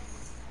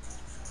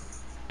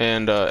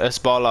 and S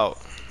Ball Out.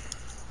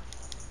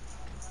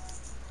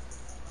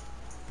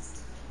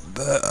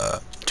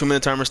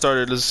 2-minute timer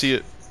started. Let's see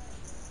it.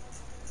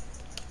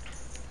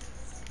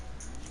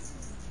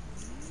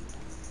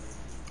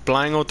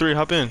 Blind 03,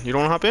 hop in. You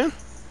don't want to hop in?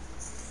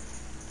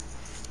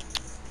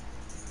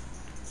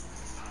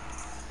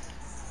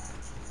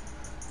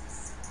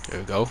 There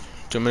we go.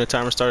 2-minute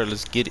timer started.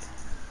 Let's get it.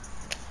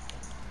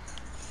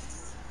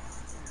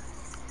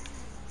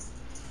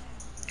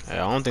 Hey,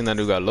 I don't think that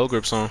dude got low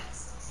grips on.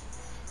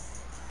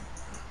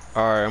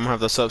 Alright, I'm gonna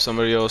have to sub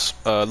somebody else.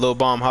 Lil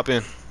Bomb, hop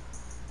in.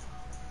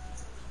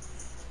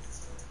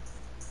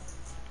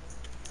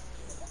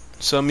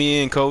 Sub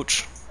me in,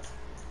 coach.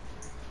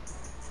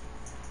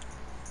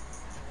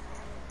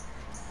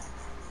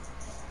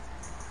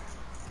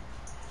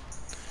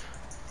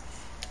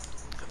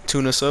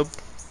 Tuna sub.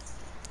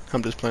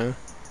 I'm just playing.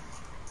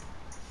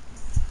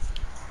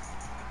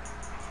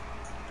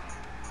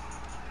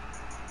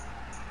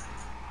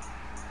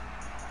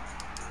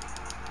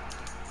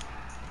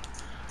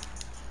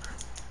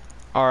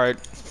 Alright.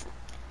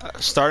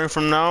 Starting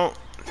from now,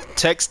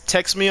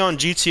 text me on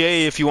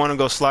GTA if you want to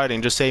go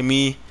sliding. Just say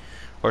me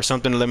or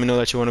something to let me know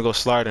that you want to go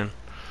sliding.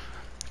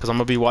 Cause I'm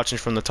gonna be watching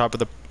from the top of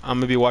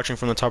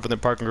the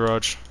parking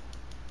garage.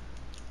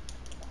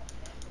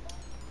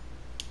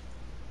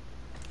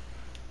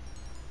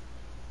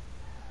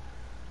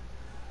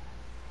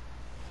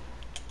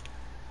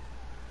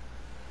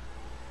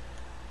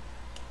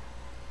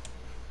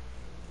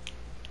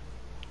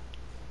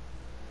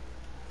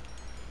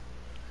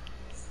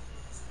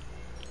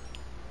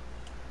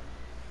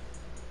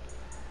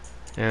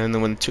 And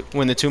then when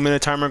the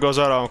 2-minute timer goes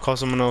out, I'll call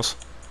someone else.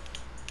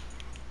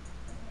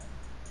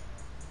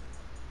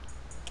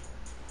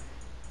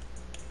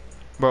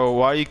 Bro,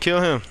 why you kill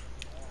him?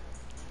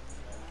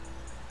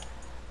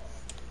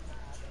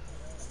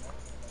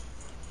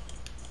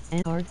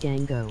 And hard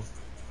gang go.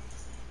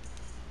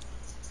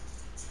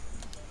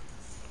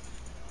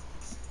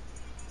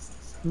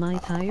 My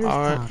tires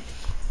popped.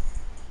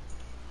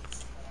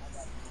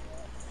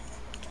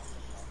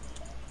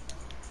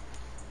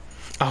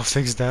 I'll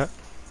fix that.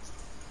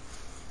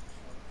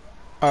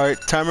 Alright,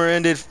 timer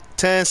ended.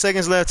 10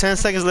 seconds left. 10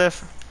 seconds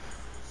left.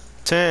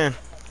 10,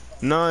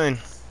 9,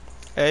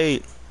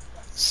 8,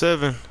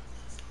 7,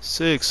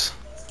 6,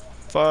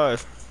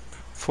 5,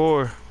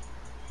 4,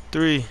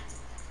 3,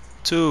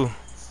 2,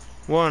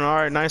 1.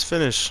 Alright, nice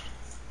finish.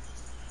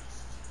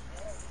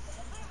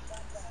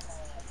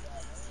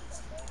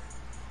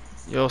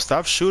 Yo,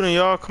 stop shooting,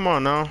 y'all. Come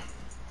on now.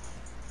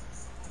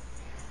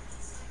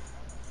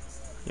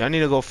 Y'all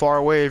need to go far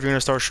away if you're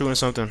gonna start shooting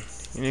something.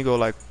 You need to go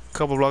like a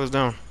couple blocks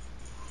down.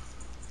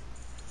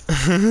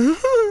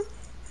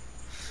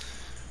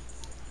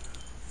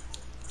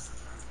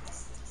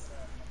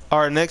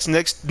 Alright,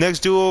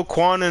 next duo,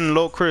 Quan and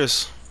Low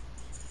Chris.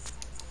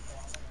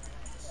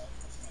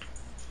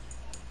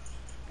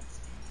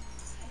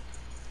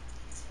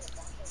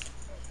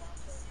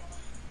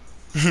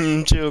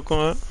 Chill,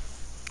 Quan.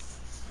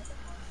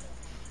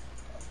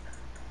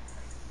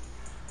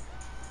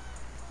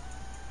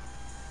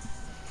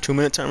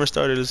 Two-minute timer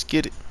started. Let's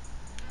get it.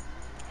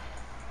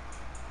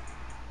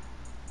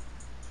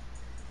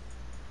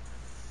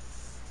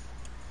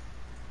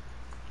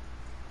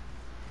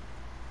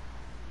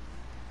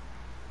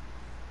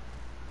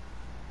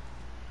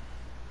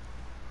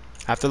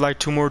 After like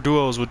 2 more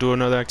duos, we'll do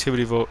another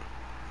activity vote.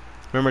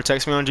 Remember,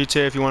 text me on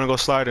GTA if you want to go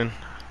sliding.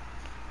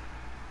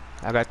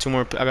 I got 2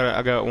 more.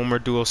 I got 1 more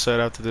duo set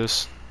after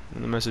this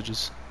in the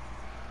messages.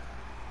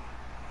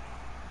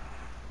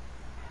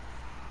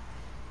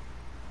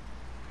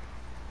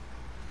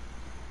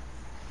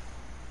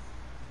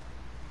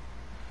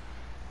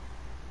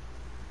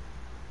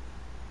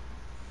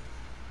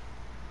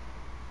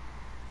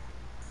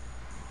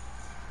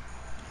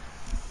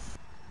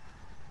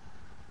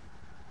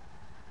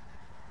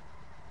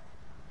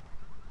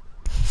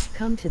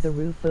 Come to the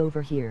roof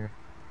over here.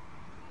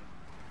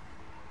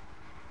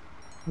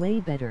 Way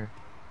better.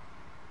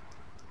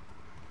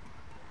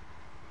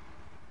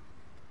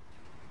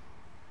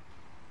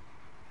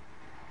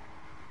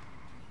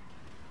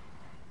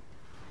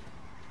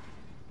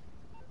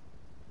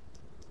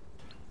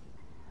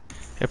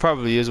 It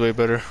probably is way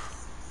better.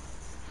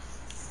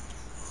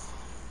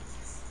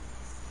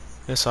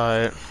 It's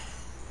alright.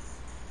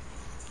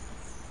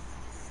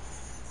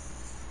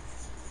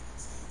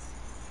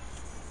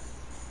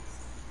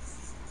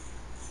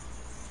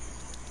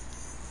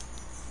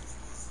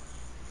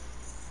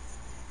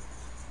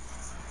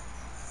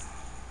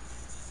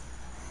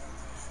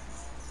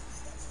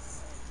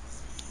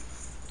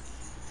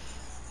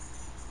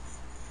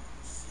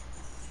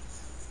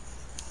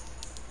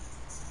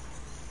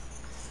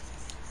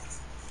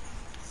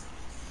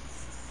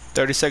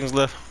 $30 seconds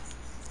left.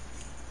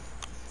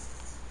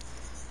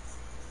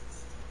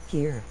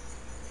 Here.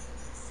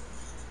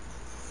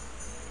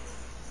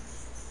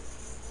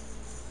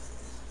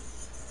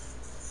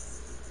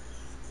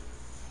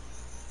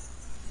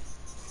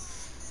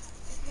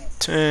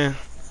 Ten,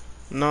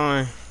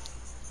 9,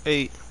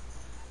 8,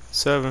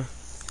 7,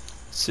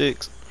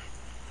 6,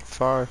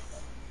 5,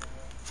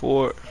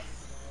 4,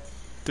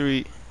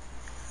 3,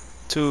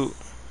 2,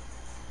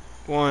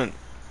 1.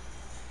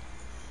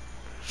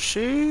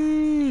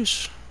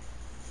 Sheesh.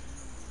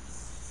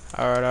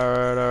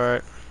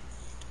 Alright.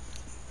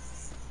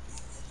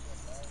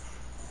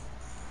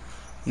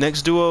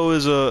 Next duo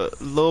is a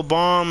Lil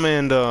Bomb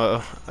and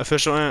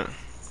Official Ant.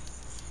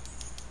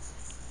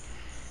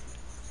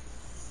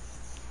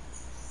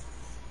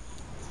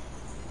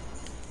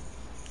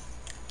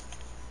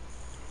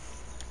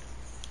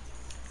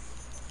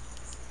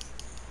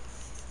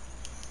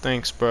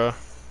 Thanks, bruh.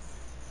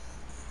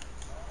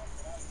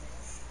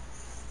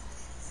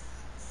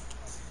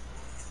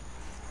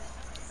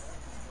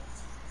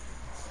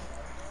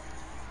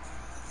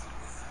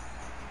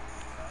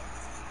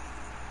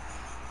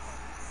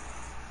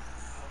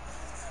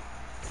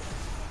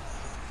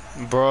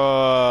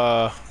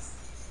 Bruh.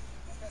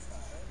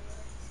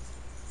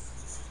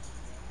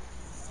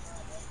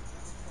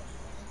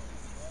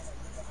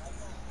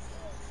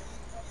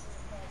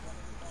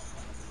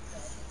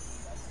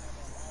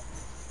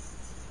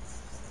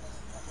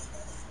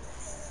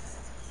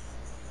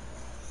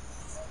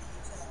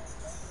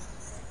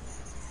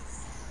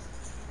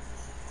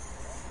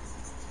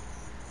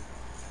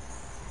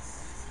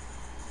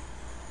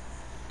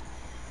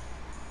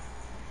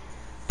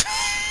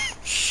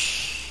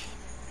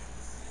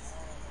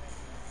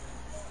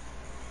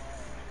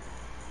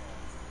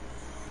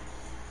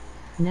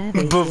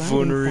 Nave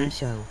Buffoonery.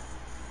 Fasho.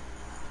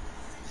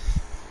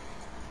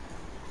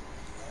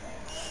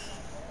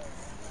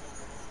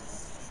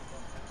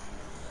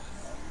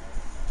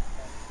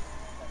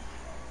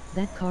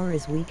 That car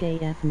is weak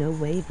AF, no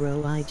way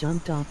bro, I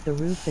jumped off the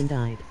roof and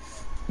died.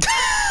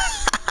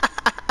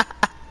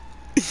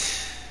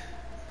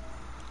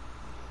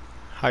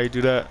 How you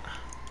do that?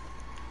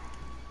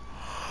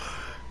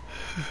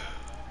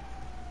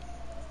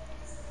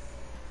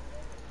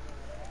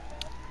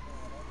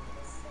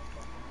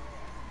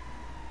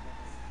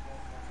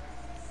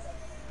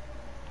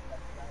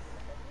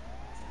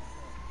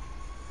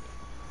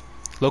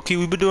 Low-key,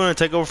 we've been doing a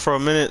takeover for a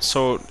minute,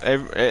 so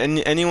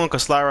anyone can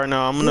slide right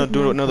now. I'm gonna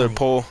do another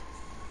poll.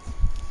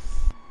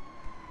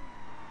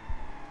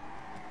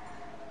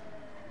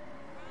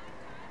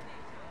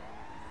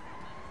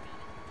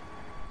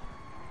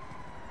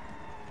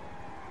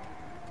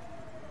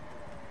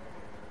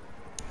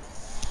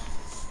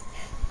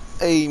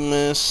 Hey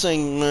man,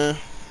 sing man.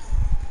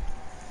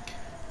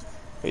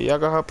 Hey, y'all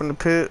gotta hop in the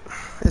pit.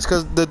 It's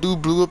cause the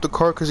dude blew up the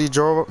car cause he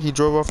drove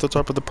off the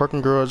top of the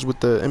parking garage with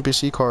the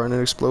NPC car and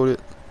it exploded.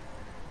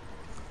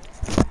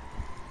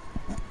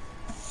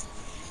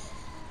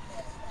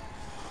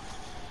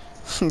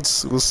 It's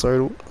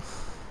suicidal.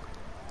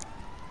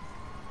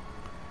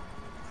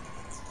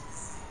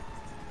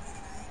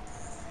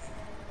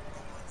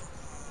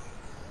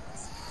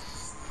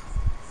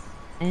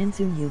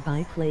 Answer you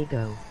by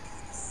Klaygos.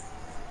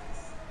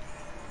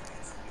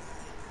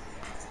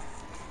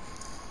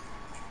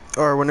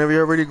 Alright, whenever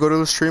you're ready, go to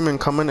the stream and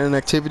comment an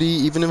activity.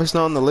 Even if it's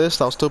not on the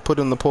list, I'll still put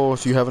it in the poll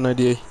if you have an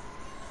idea.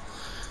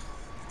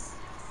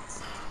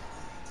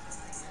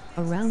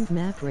 Around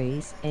map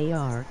race,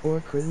 AR,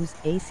 or cruise,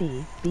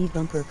 AC, B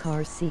bumper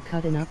car C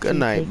cutting up. Good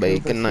night,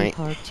 babe. Good night.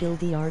 Park chill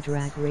DR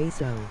drag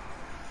race O.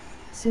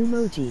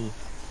 Sumo G.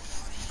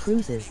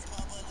 Cruises.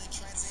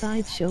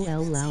 Sideshow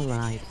L Lao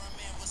ride.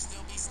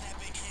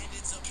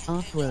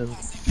 Off-road.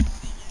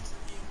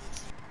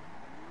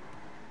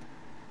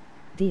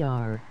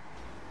 DR.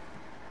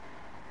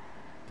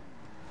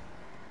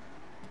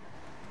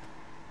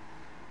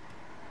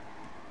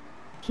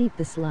 Keep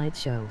the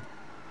slideshow.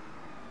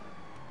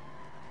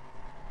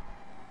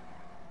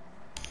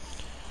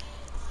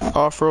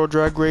 Off-road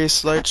drag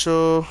race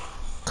slideshow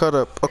cut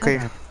up. Okay.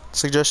 Cut up.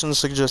 Suggestions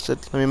suggested.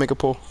 Let me make a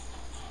poll.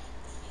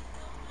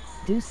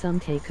 Do some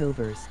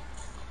takeovers.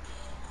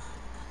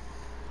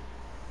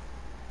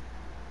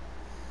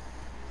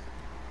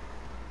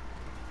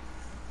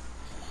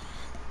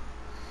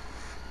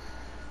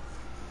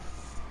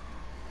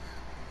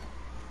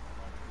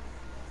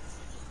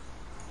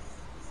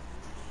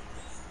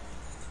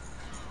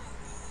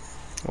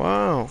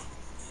 Wow.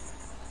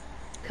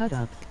 Cut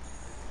up.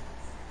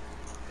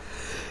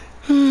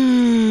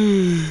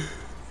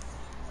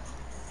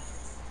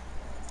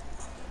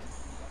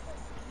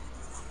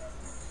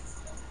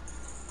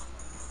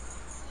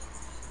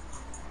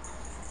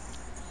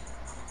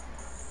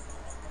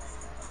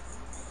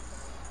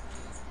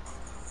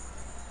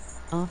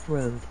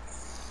 Off-road.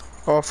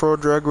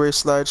 Off-road drag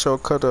race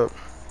slideshow cut up.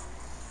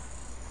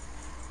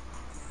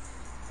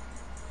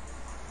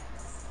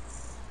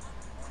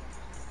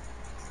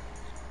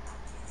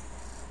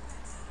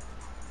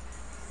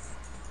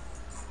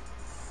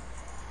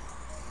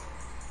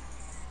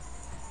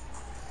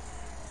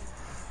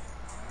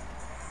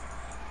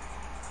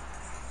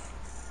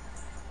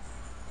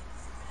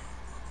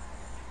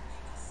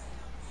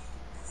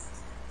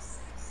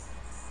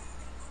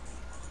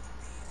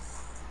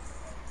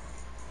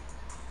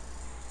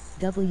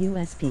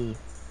 WSP.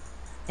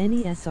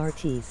 Any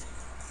SRTs.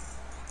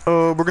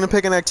 We're gonna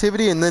pick an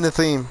activity and then a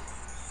theme.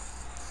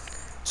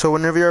 So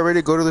whenever you're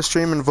ready, go to the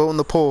stream and vote in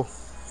the poll.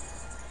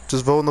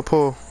 Just vote in the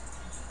poll.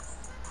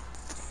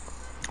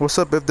 What's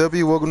up,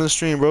 FW? Welcome to the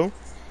stream, bro.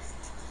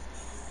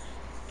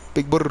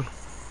 Big brr.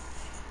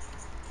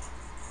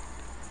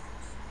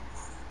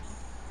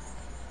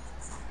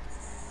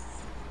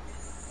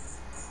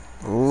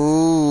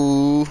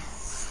 Ooh.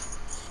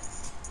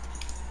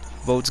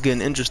 Vote's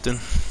getting interesting.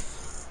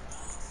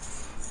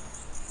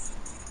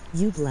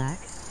 You black?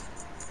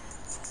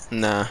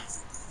 Nah.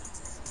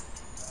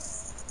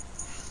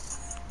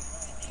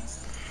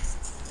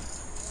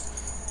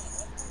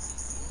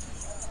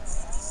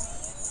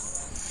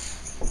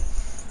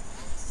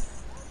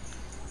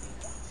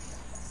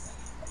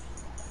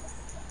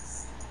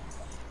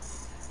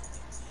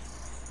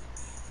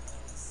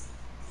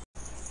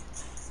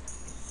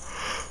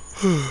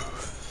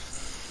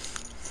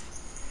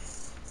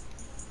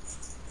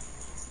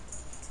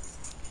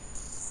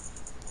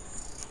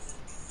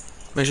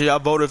 Make sure y'all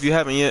vote if you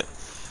haven't yet.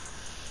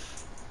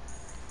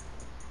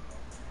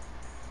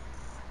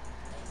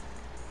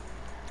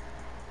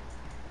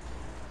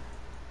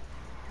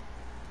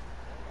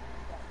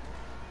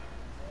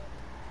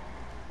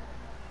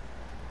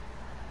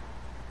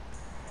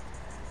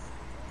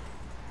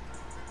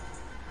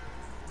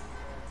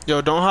 Yo,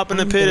 don't hop in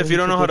the pit if you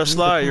don't know how to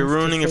slide. You're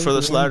ruining it for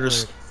the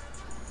sliders.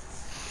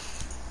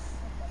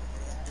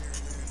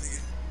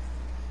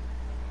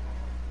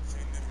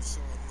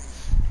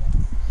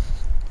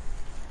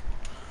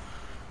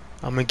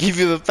 I'm gonna give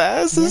you the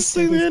passes.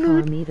 Yesterday's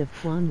car meet of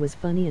Quan was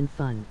funny and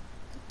fun.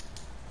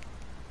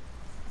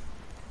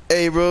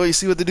 Hey, bro, you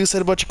see what the dude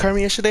said about your car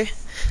meet yesterday?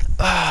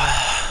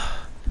 I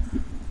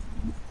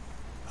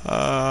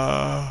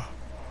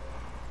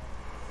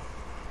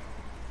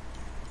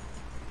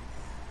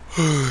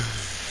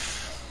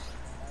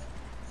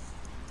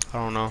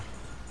don't know.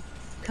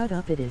 Cut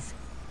up it is.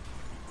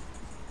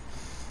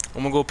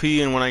 I'm gonna go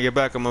pee, and when I get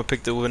back, I'm gonna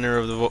pick the winner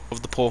of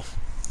the poll.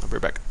 I'll be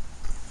right back.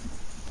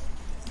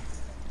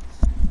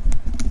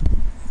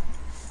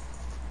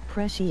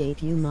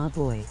 Appreciate you, my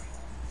boy.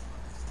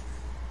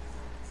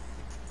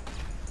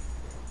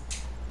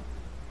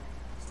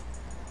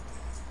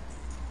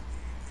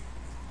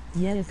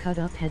 Yeah, cut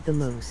up had the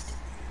most.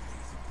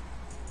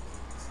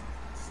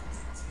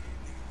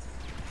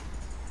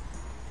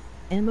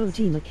 MOG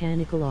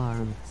mechanical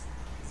arm.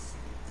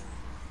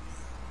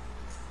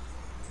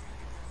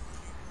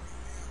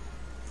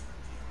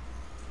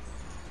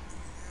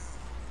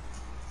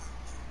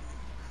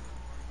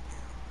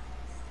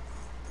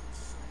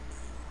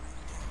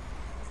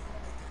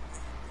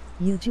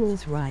 You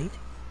Jules right?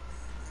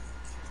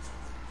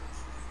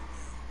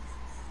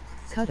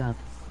 Cut up.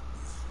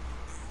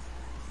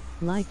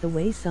 Like the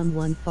way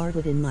someone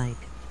farted in mic.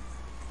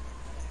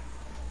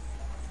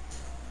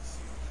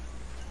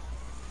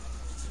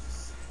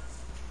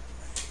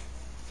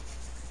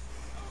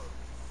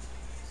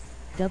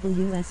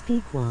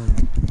 WSP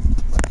Quan.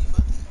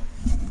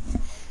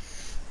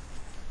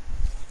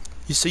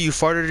 You say you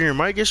farted in your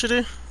mic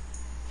yesterday?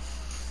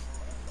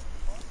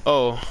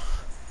 Oh.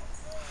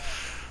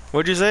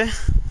 What'd you say?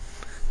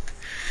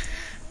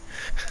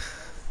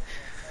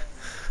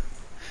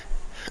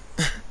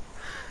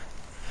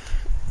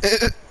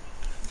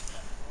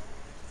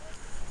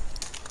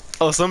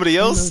 Oh, somebody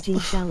else?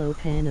 MOG shallow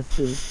pan of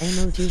food,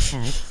 MOG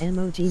cat,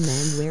 MOG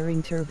man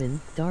wearing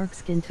turban, dark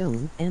skin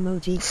tone,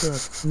 MOG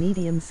cook,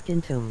 medium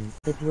skin tone.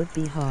 It would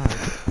be hard.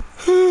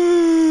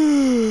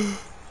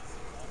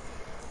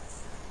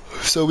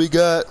 So we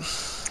got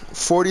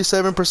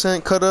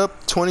 47% cut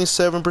up,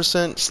 27%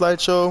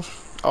 slideshow,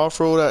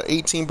 off-road at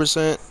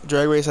 18%,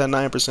 drag race at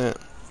 9%.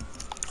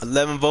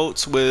 11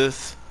 votes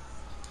with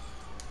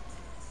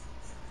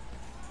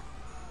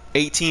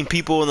 18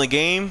 people in the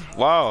game.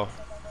 Wow.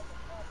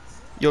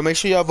 Yo, make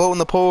sure y'all vote in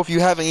the poll if you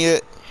haven't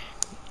yet.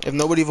 If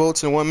nobody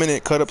votes in 1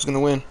 minute, cut up's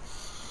gonna win.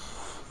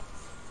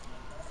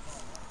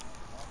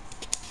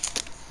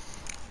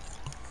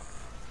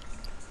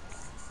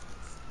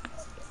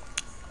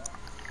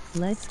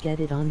 Let's get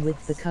it on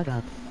with the cut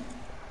up.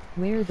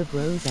 Where the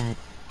bros at?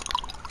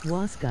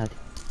 Was good.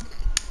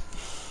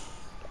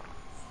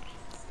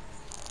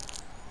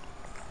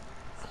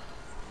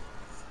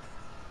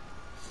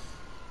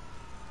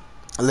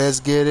 Let's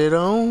get it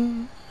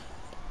on.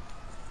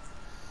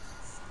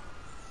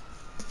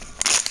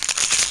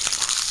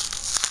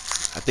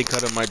 I think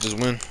cut up might just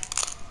win.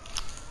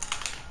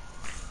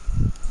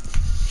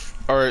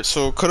 Alright,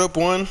 so cut up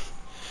won.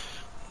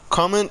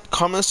 Comment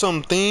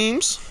some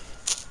themes.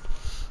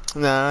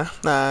 Nah, we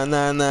ain't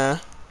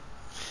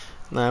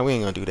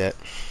gonna do that.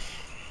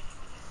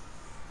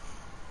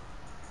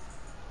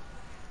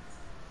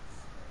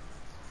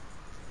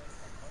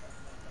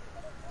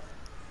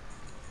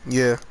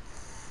 Yeah.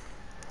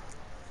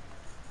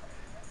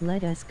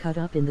 Let us cut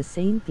up in the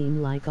same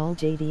theme like all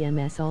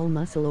JDMS, all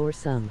muscle or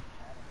some.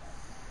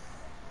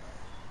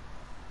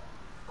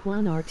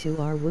 Quan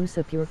R2R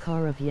Woosap, your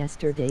car of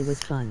yesterday was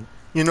fun.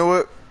 You know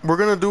what? We're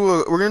gonna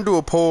do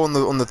a poll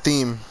on the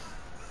theme.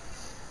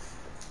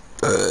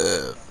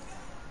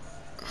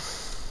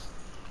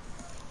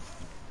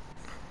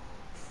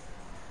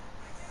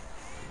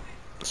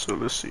 So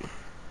let's see.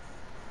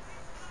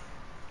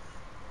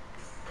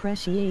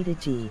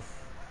 Appreciated G.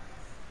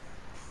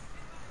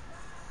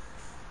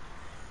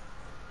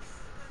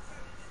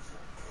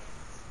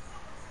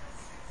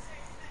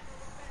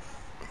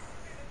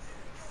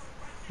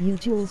 You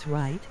Jules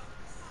right?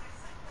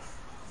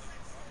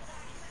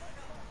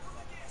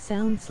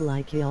 Sounds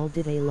like y'all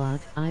did a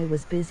lot. I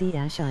was busy,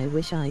 Ash. I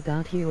wish I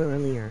got here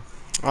earlier.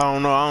 I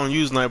don't know. I don't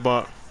use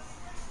Nightbot.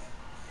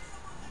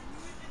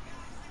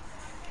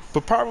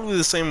 But probably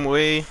the same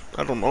way.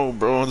 I don't know,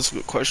 bro. That's a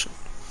good question.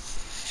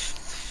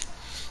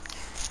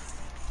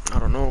 I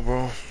don't know,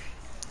 bro.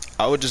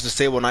 I would just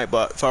disable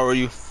Nightbot if I were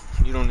you.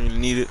 You don't really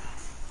need it.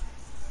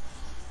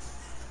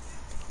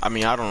 I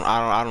mean, I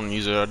don't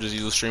use it. I just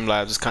use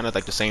Streamlabs. It's kind of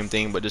like the same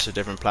thing, but just a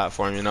different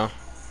platform, you know.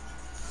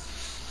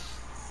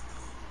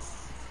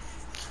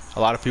 A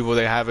lot of people,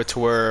 they have it to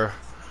where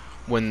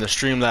when the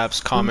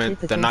Streamlabs In comment,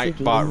 the typical Ziggy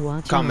Nightbot and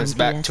watching comments on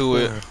back to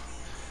it. PS4.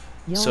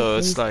 Y'all So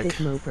plays it's like, thick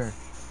moper.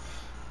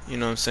 you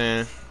know what I'm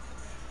saying?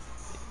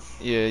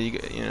 Yeah,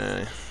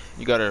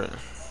 you gotta.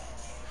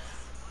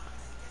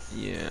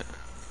 Yeah,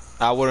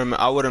 I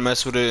wouldn't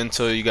mess with it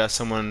until you got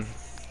someone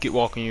get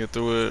walking you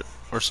through it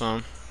or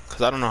something.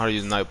 Cause I don't know how to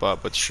use Nightbot,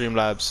 but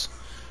Streamlabs,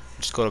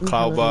 just go to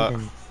Hello Cloudbot,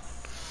 Aiden.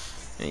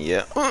 and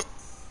yeah.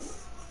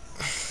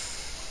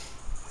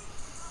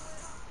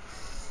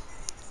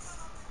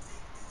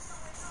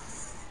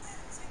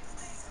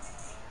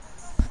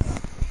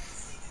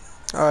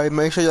 All right,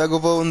 make sure y'all go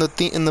vote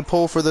in the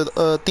poll for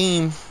the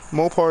theme.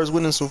 Mopar is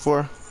winning so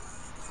far.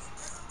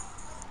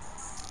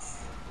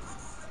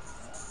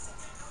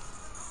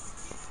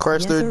 Chrysler,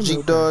 Yes, sir, Jeep,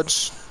 Moper.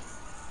 Dodge.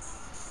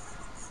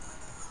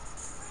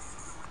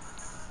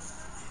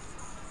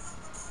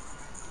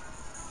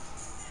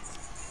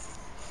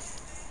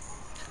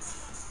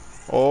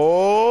 What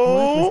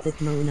Oh, was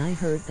that moan? I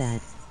heard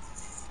that.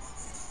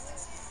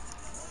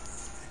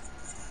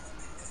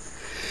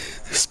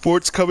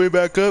 sports coming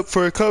back up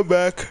for a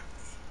comeback.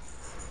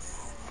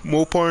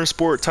 Mopar and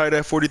Sport tied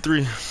at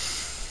 43.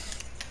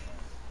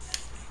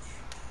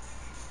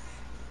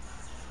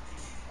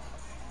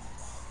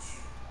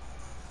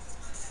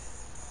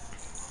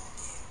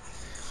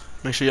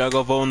 Make sure y'all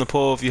go vote in the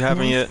poll if you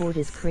haven't Now yet. sport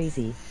is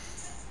crazy.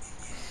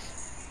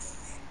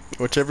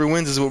 Whichever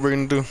wins is what we're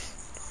gonna do.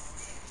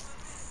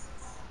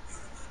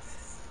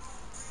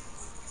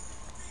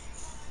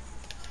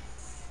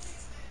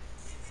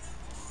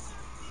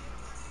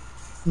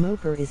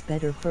 Moper is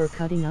better for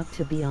cutting up,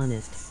 to be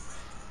honest.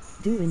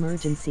 Do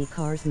emergency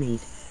cars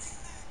meet?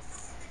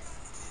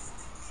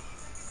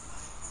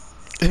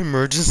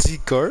 Emergency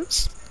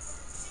cars?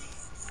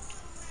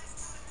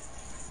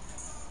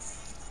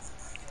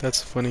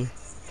 That's funny.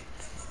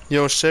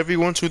 Yo,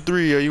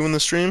 Chevy123, are you in the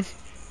stream?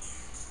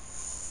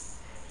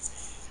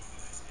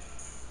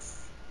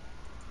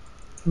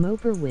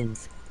 Moper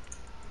wins.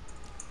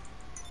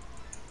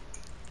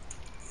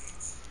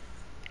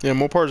 Yeah,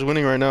 Mopar's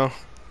winning right now.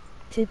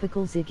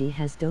 Typical Ziggy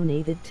has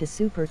donated to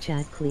Super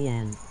Chat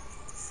Clean.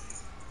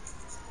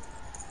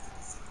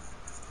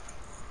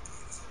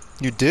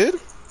 You did?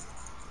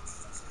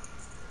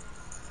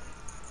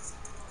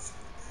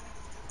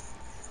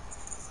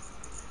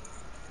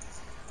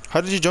 How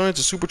did you join it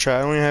to Super Chat?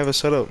 I don't even have it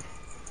set up.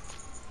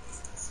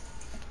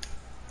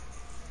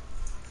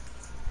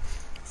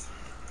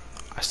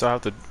 I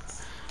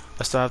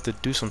still have to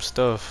do some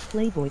stuff.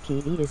 Playboy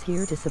Kitty is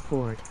here to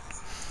support.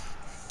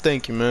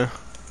 Thank you, man.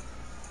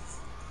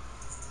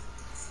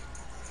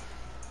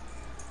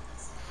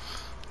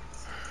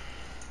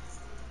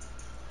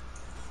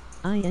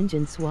 I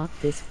engine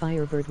swapped this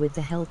Firebird with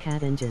the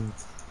Hellcat engine.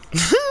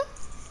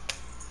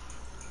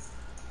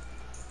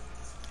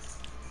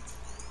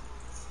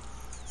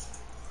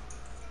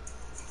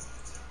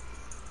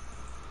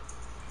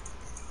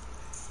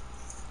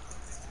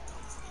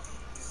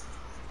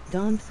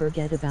 Don't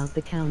forget about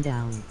the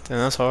countdown. Damn,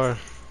 that's hard.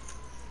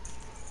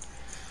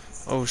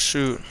 Oh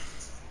shoot.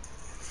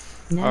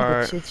 Now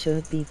Alright. that shit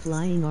should be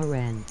flying or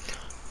ran.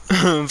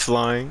 I'm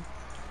flying.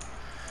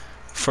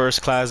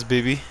 First class,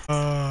 baby.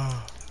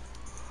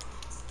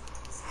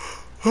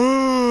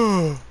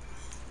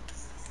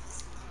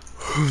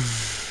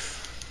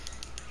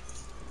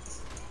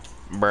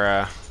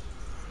 Bruh.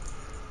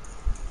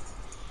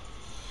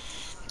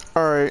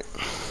 Alright.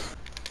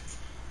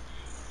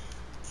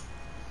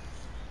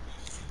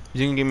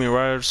 You can give me a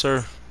ride,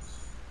 sir.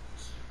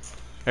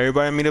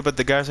 Everybody meet up at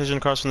the gas station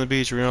across from the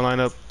beach. We're gonna line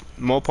up.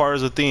 Mopar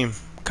is a theme.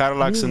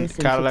 Cadillacs You and listen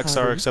to Cadillacs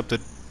are Cardi.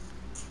 accepted.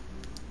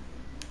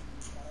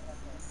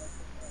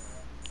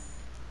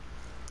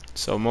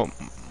 So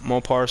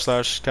Mopar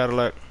slash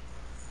Cadillac.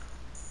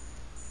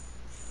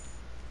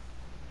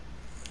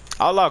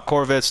 I'll lock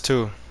Corvettes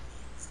too.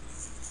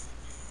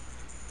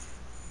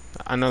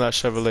 I know that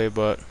Chevrolet,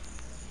 but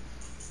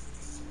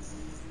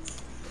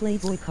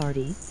Playboy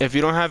Cardi. if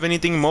you don't have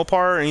anything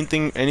Mopar,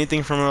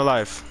 anything from real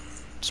life,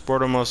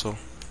 Sport or Muscle.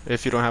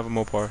 If you don't have a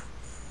Mopar.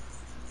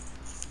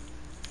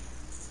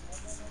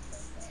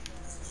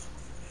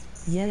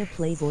 Yeah,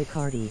 Playboy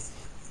Cardi.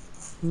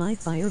 My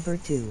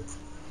Firebird too.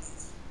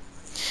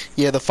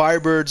 Yeah, the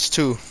Firebirds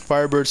too.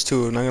 Firebirds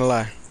too. Not gonna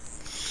lie.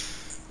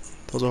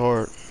 Those are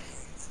hard.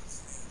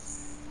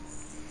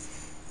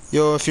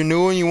 Yo, if you're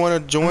new and you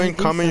want to join,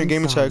 comment your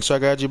gaming tag so I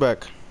got you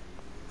back.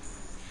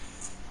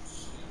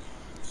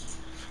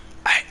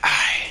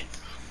 Aye.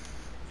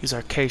 These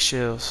are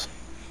K-shells.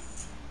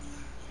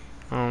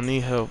 I don't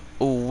need help.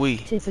 Ooh wee.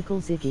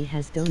 Typical Ziggy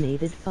has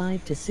donated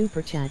 5 to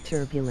Super Chat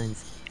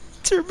Turbulence.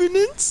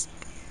 Turbulence.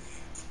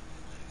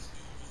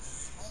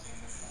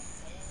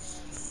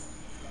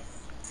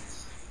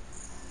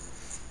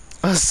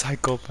 A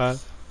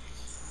psychopath.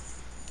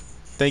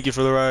 Thank you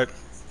for the ride.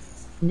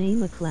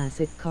 Name a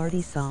classic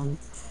Cardi song.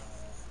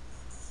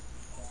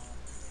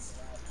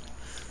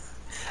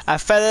 I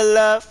fell in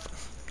love.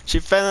 She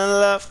fell in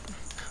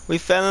love. We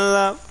fell in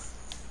love.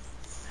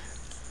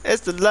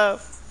 It's the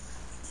love.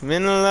 I'm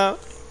in love.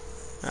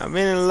 I'm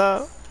in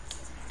love.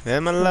 Hey,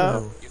 my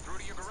love. Hello.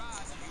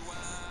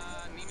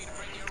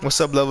 What's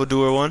up, level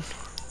doer one?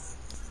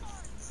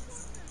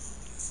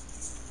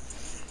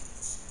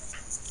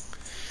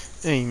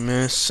 Hey,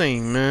 man. Say,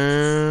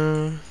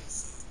 man.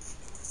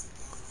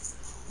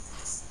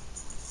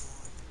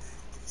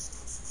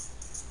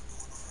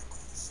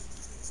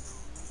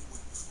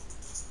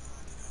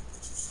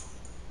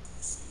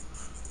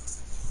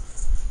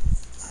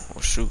 Oh,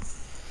 shoot.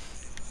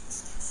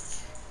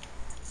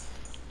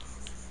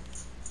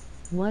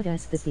 What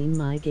is the theme?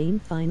 My game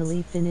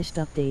finally finished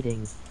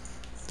updating.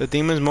 The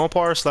theme is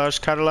Mopar slash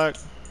Cadillac.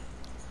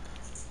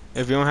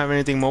 If you don't have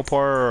anything Mopar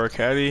or a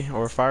Caddy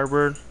or a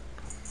Firebird,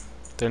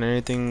 then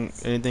anything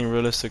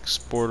realistic,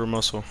 sport or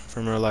muscle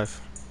from real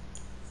life.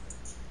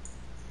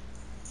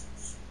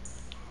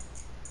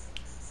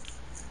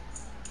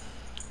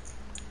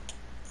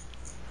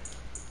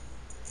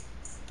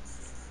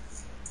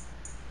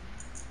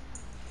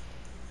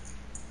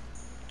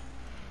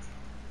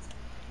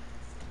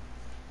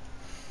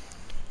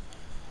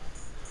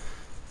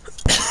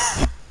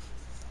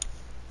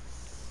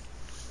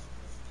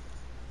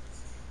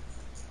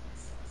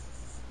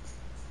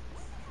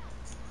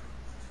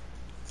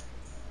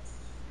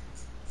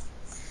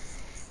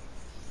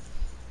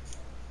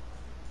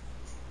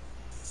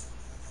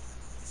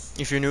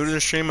 If you're new to the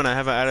stream and I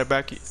haven't added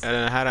back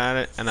and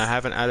I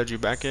haven't added you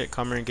back yet,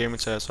 come here in gaming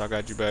chat so I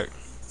got you back.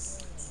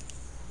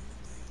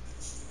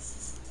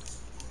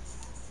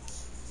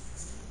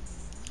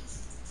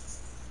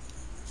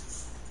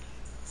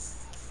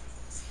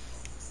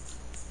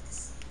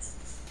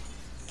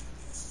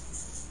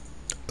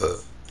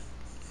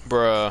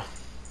 Bruh.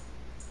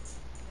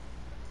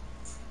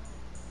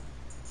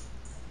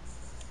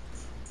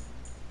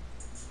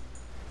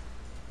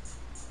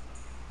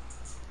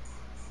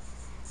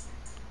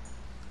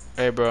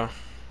 Hey, bro.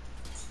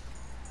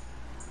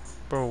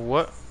 Bro,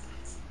 what?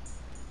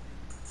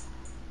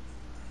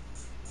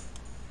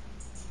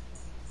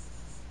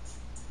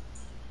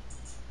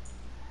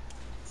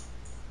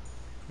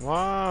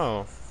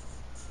 Wow.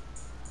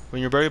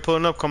 When you're ready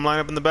pulling up, come line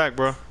up in the back,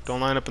 bro. Don't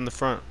line up in the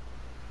front.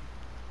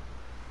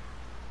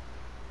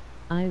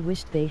 I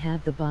wished they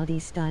had the body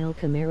style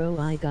Camaro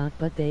I got,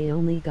 but they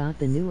only got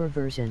the newer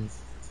version.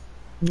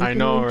 I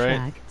know, right?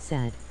 Track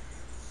said.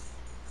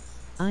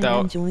 I The-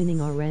 am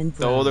joining our end,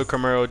 The bro. older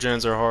Camaro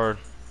gens are hard.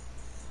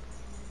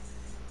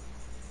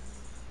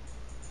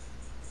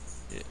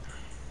 Yeah.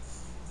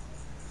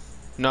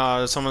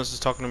 Nah, someone's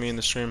just talking to me in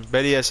the stream.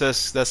 Betty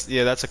SS, that's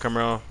a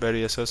Camaro.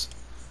 Betty SS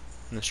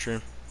in the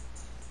stream.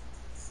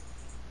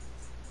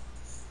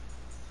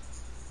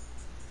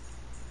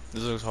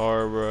 This looks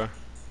hard, bro.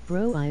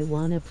 Bro, I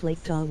wanna play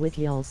ta with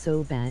y'all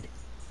so bad.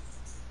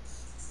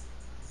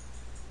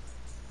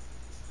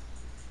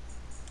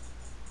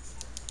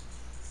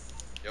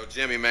 Yo,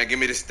 Jimmy, man, give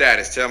me the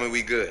status. Tell me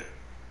we good.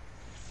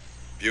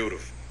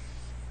 Beautiful.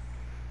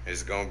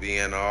 It's gonna be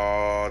an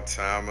all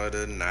time of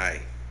the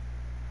night.